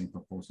assessing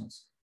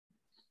proposals,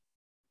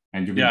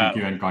 and you will be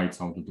given guides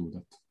how to do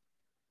that.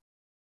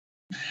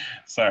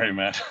 Sorry,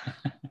 Matt.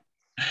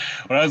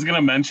 What I was going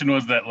to mention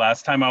was that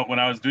last time when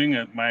I was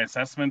doing my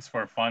assessments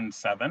for Fund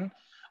 7,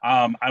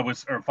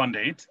 or Fund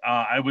 8,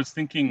 I was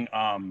thinking,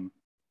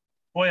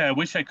 boy, I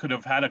wish I could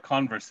have had a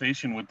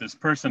conversation with this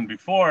person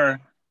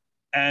before,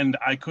 and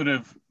I could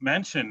have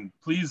mentioned,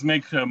 please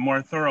make a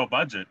more thorough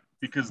budget,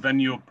 because then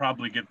you'll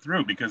probably get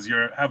through, because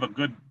you have a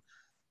good,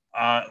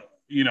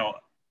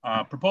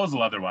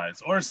 proposal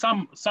otherwise, or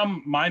some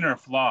minor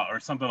flaw or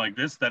something like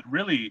this that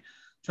really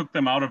took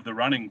them out of the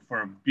running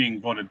for being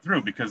voted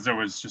through, because there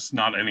was just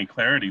not any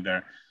clarity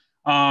there.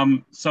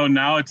 So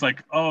now it's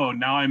like, oh,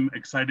 now I'm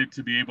excited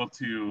to be able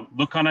to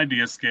look on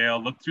idea scale,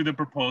 look through the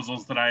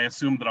proposals that I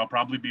assume that I'll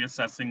probably be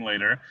assessing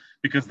later,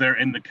 because they're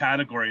in the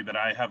category that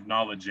I have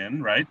knowledge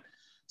in, right?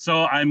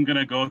 So I'm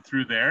gonna go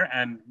through there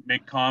and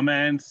make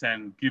comments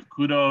and give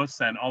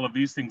kudos and all of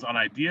these things on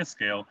idea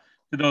scale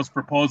to those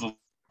proposals,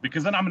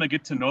 because then I'm gonna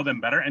get to know them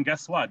better. And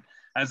guess what?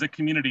 As a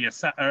community,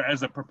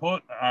 as a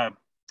proposal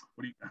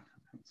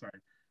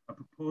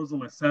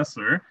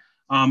assessor,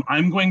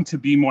 I'm going to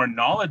be more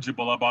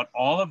knowledgeable about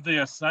all of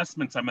the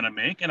assessments I'm going to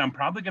make, and I'm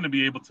probably going to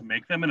be able to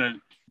make them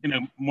in a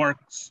more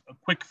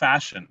quick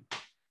fashion,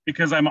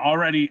 because I've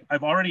already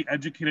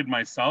educated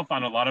myself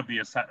on a lot of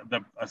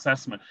the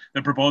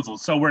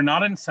proposals. So we're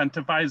not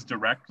incentivized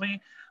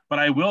directly, but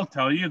I will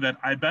tell you that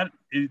I bet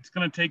it's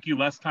going to take you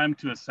less time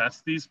to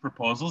assess these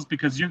proposals,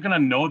 because you're going to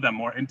know them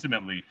more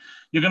intimately.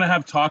 You're going to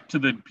have talked to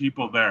the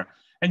people there.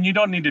 And you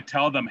don't need to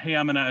tell them, hey,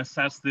 I'm going to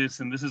assess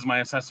this, and this is my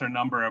assessor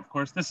number. Of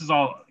course, this is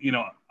all,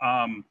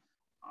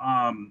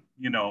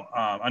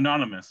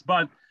 anonymous.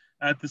 But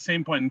at the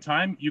same point in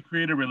time, you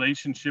create a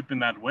relationship in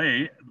that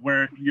way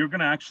where you're going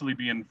to actually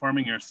be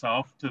informing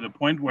yourself to the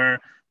point where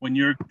when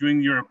you're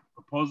doing your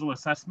proposal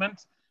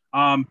assessment,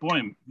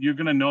 boom, you're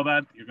going to know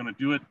that you're going to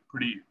do it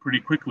pretty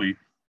quickly.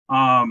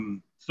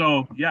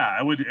 So yeah,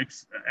 I would,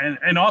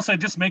 and also it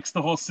just makes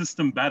the whole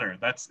system better.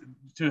 That's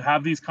to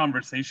have these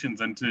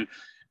conversations and to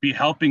be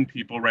helping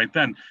people right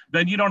then.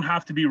 Then you don't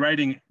have to be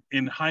writing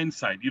in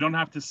hindsight. You don't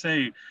have to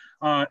say,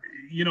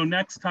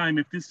 next time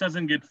if this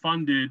doesn't get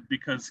funded,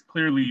 because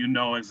clearly,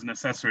 as an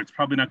assessor, it's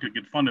probably not going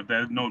to get funded.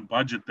 There's no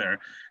budget there.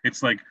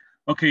 It's like,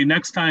 okay,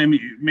 next time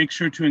make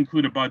sure to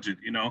include a budget.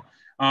 You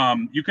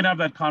can have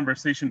that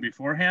conversation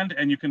beforehand,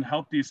 and you can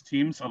help these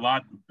teams a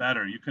lot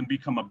better. You can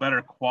become a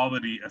better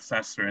quality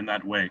assessor in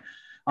that way.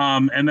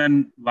 And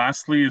then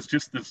lastly is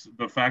just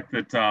the fact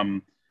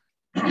that,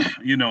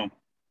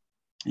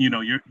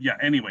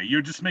 anyway,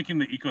 you're just making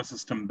the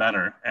ecosystem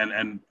better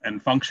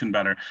and function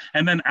better.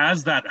 And then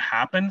as that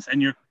happens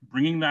and you're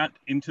bringing that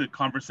into a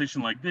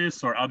conversation like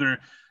this or other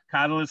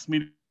Catalyst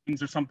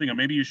meetings or something, or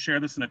maybe you share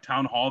this in a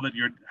town hall that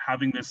you're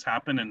having this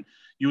happen and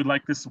you would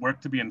like this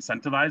work to be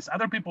incentivized,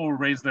 other people will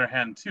raise their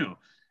hand too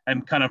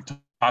and kind of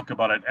talk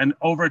about it. And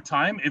over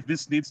time, if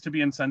this needs to be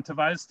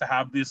incentivized to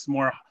have this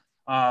more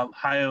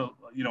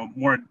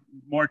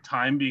more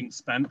time being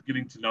spent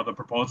getting to know the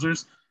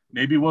proposers,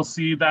 maybe we'll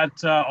see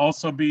that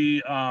also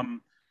be,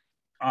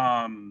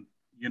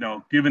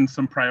 given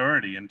some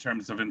priority in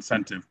terms of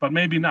incentive, but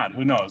maybe not,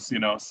 who knows,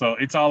 so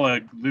it's all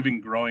a living,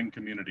 growing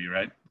community,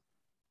 right?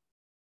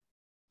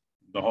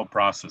 The whole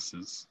process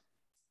is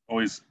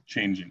always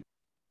changing.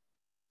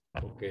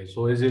 Okay,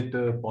 so is it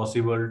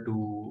possible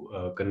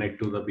to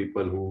connect to the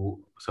people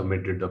who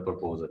submitted the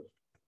proposal?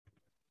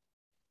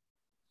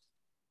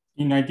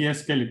 In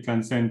IdeaScale, you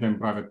can send them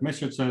private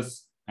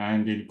messages,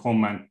 and in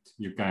comment,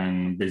 you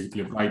can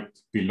basically write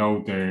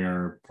below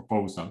their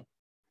proposal.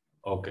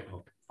 Okay,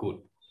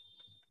 cool.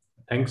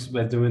 Thanks,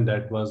 Benjamin.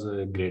 That was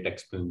a great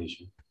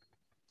explanation.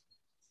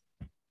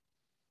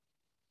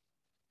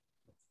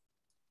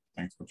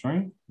 Thanks for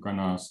joining. I'm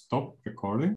gonna stop recording.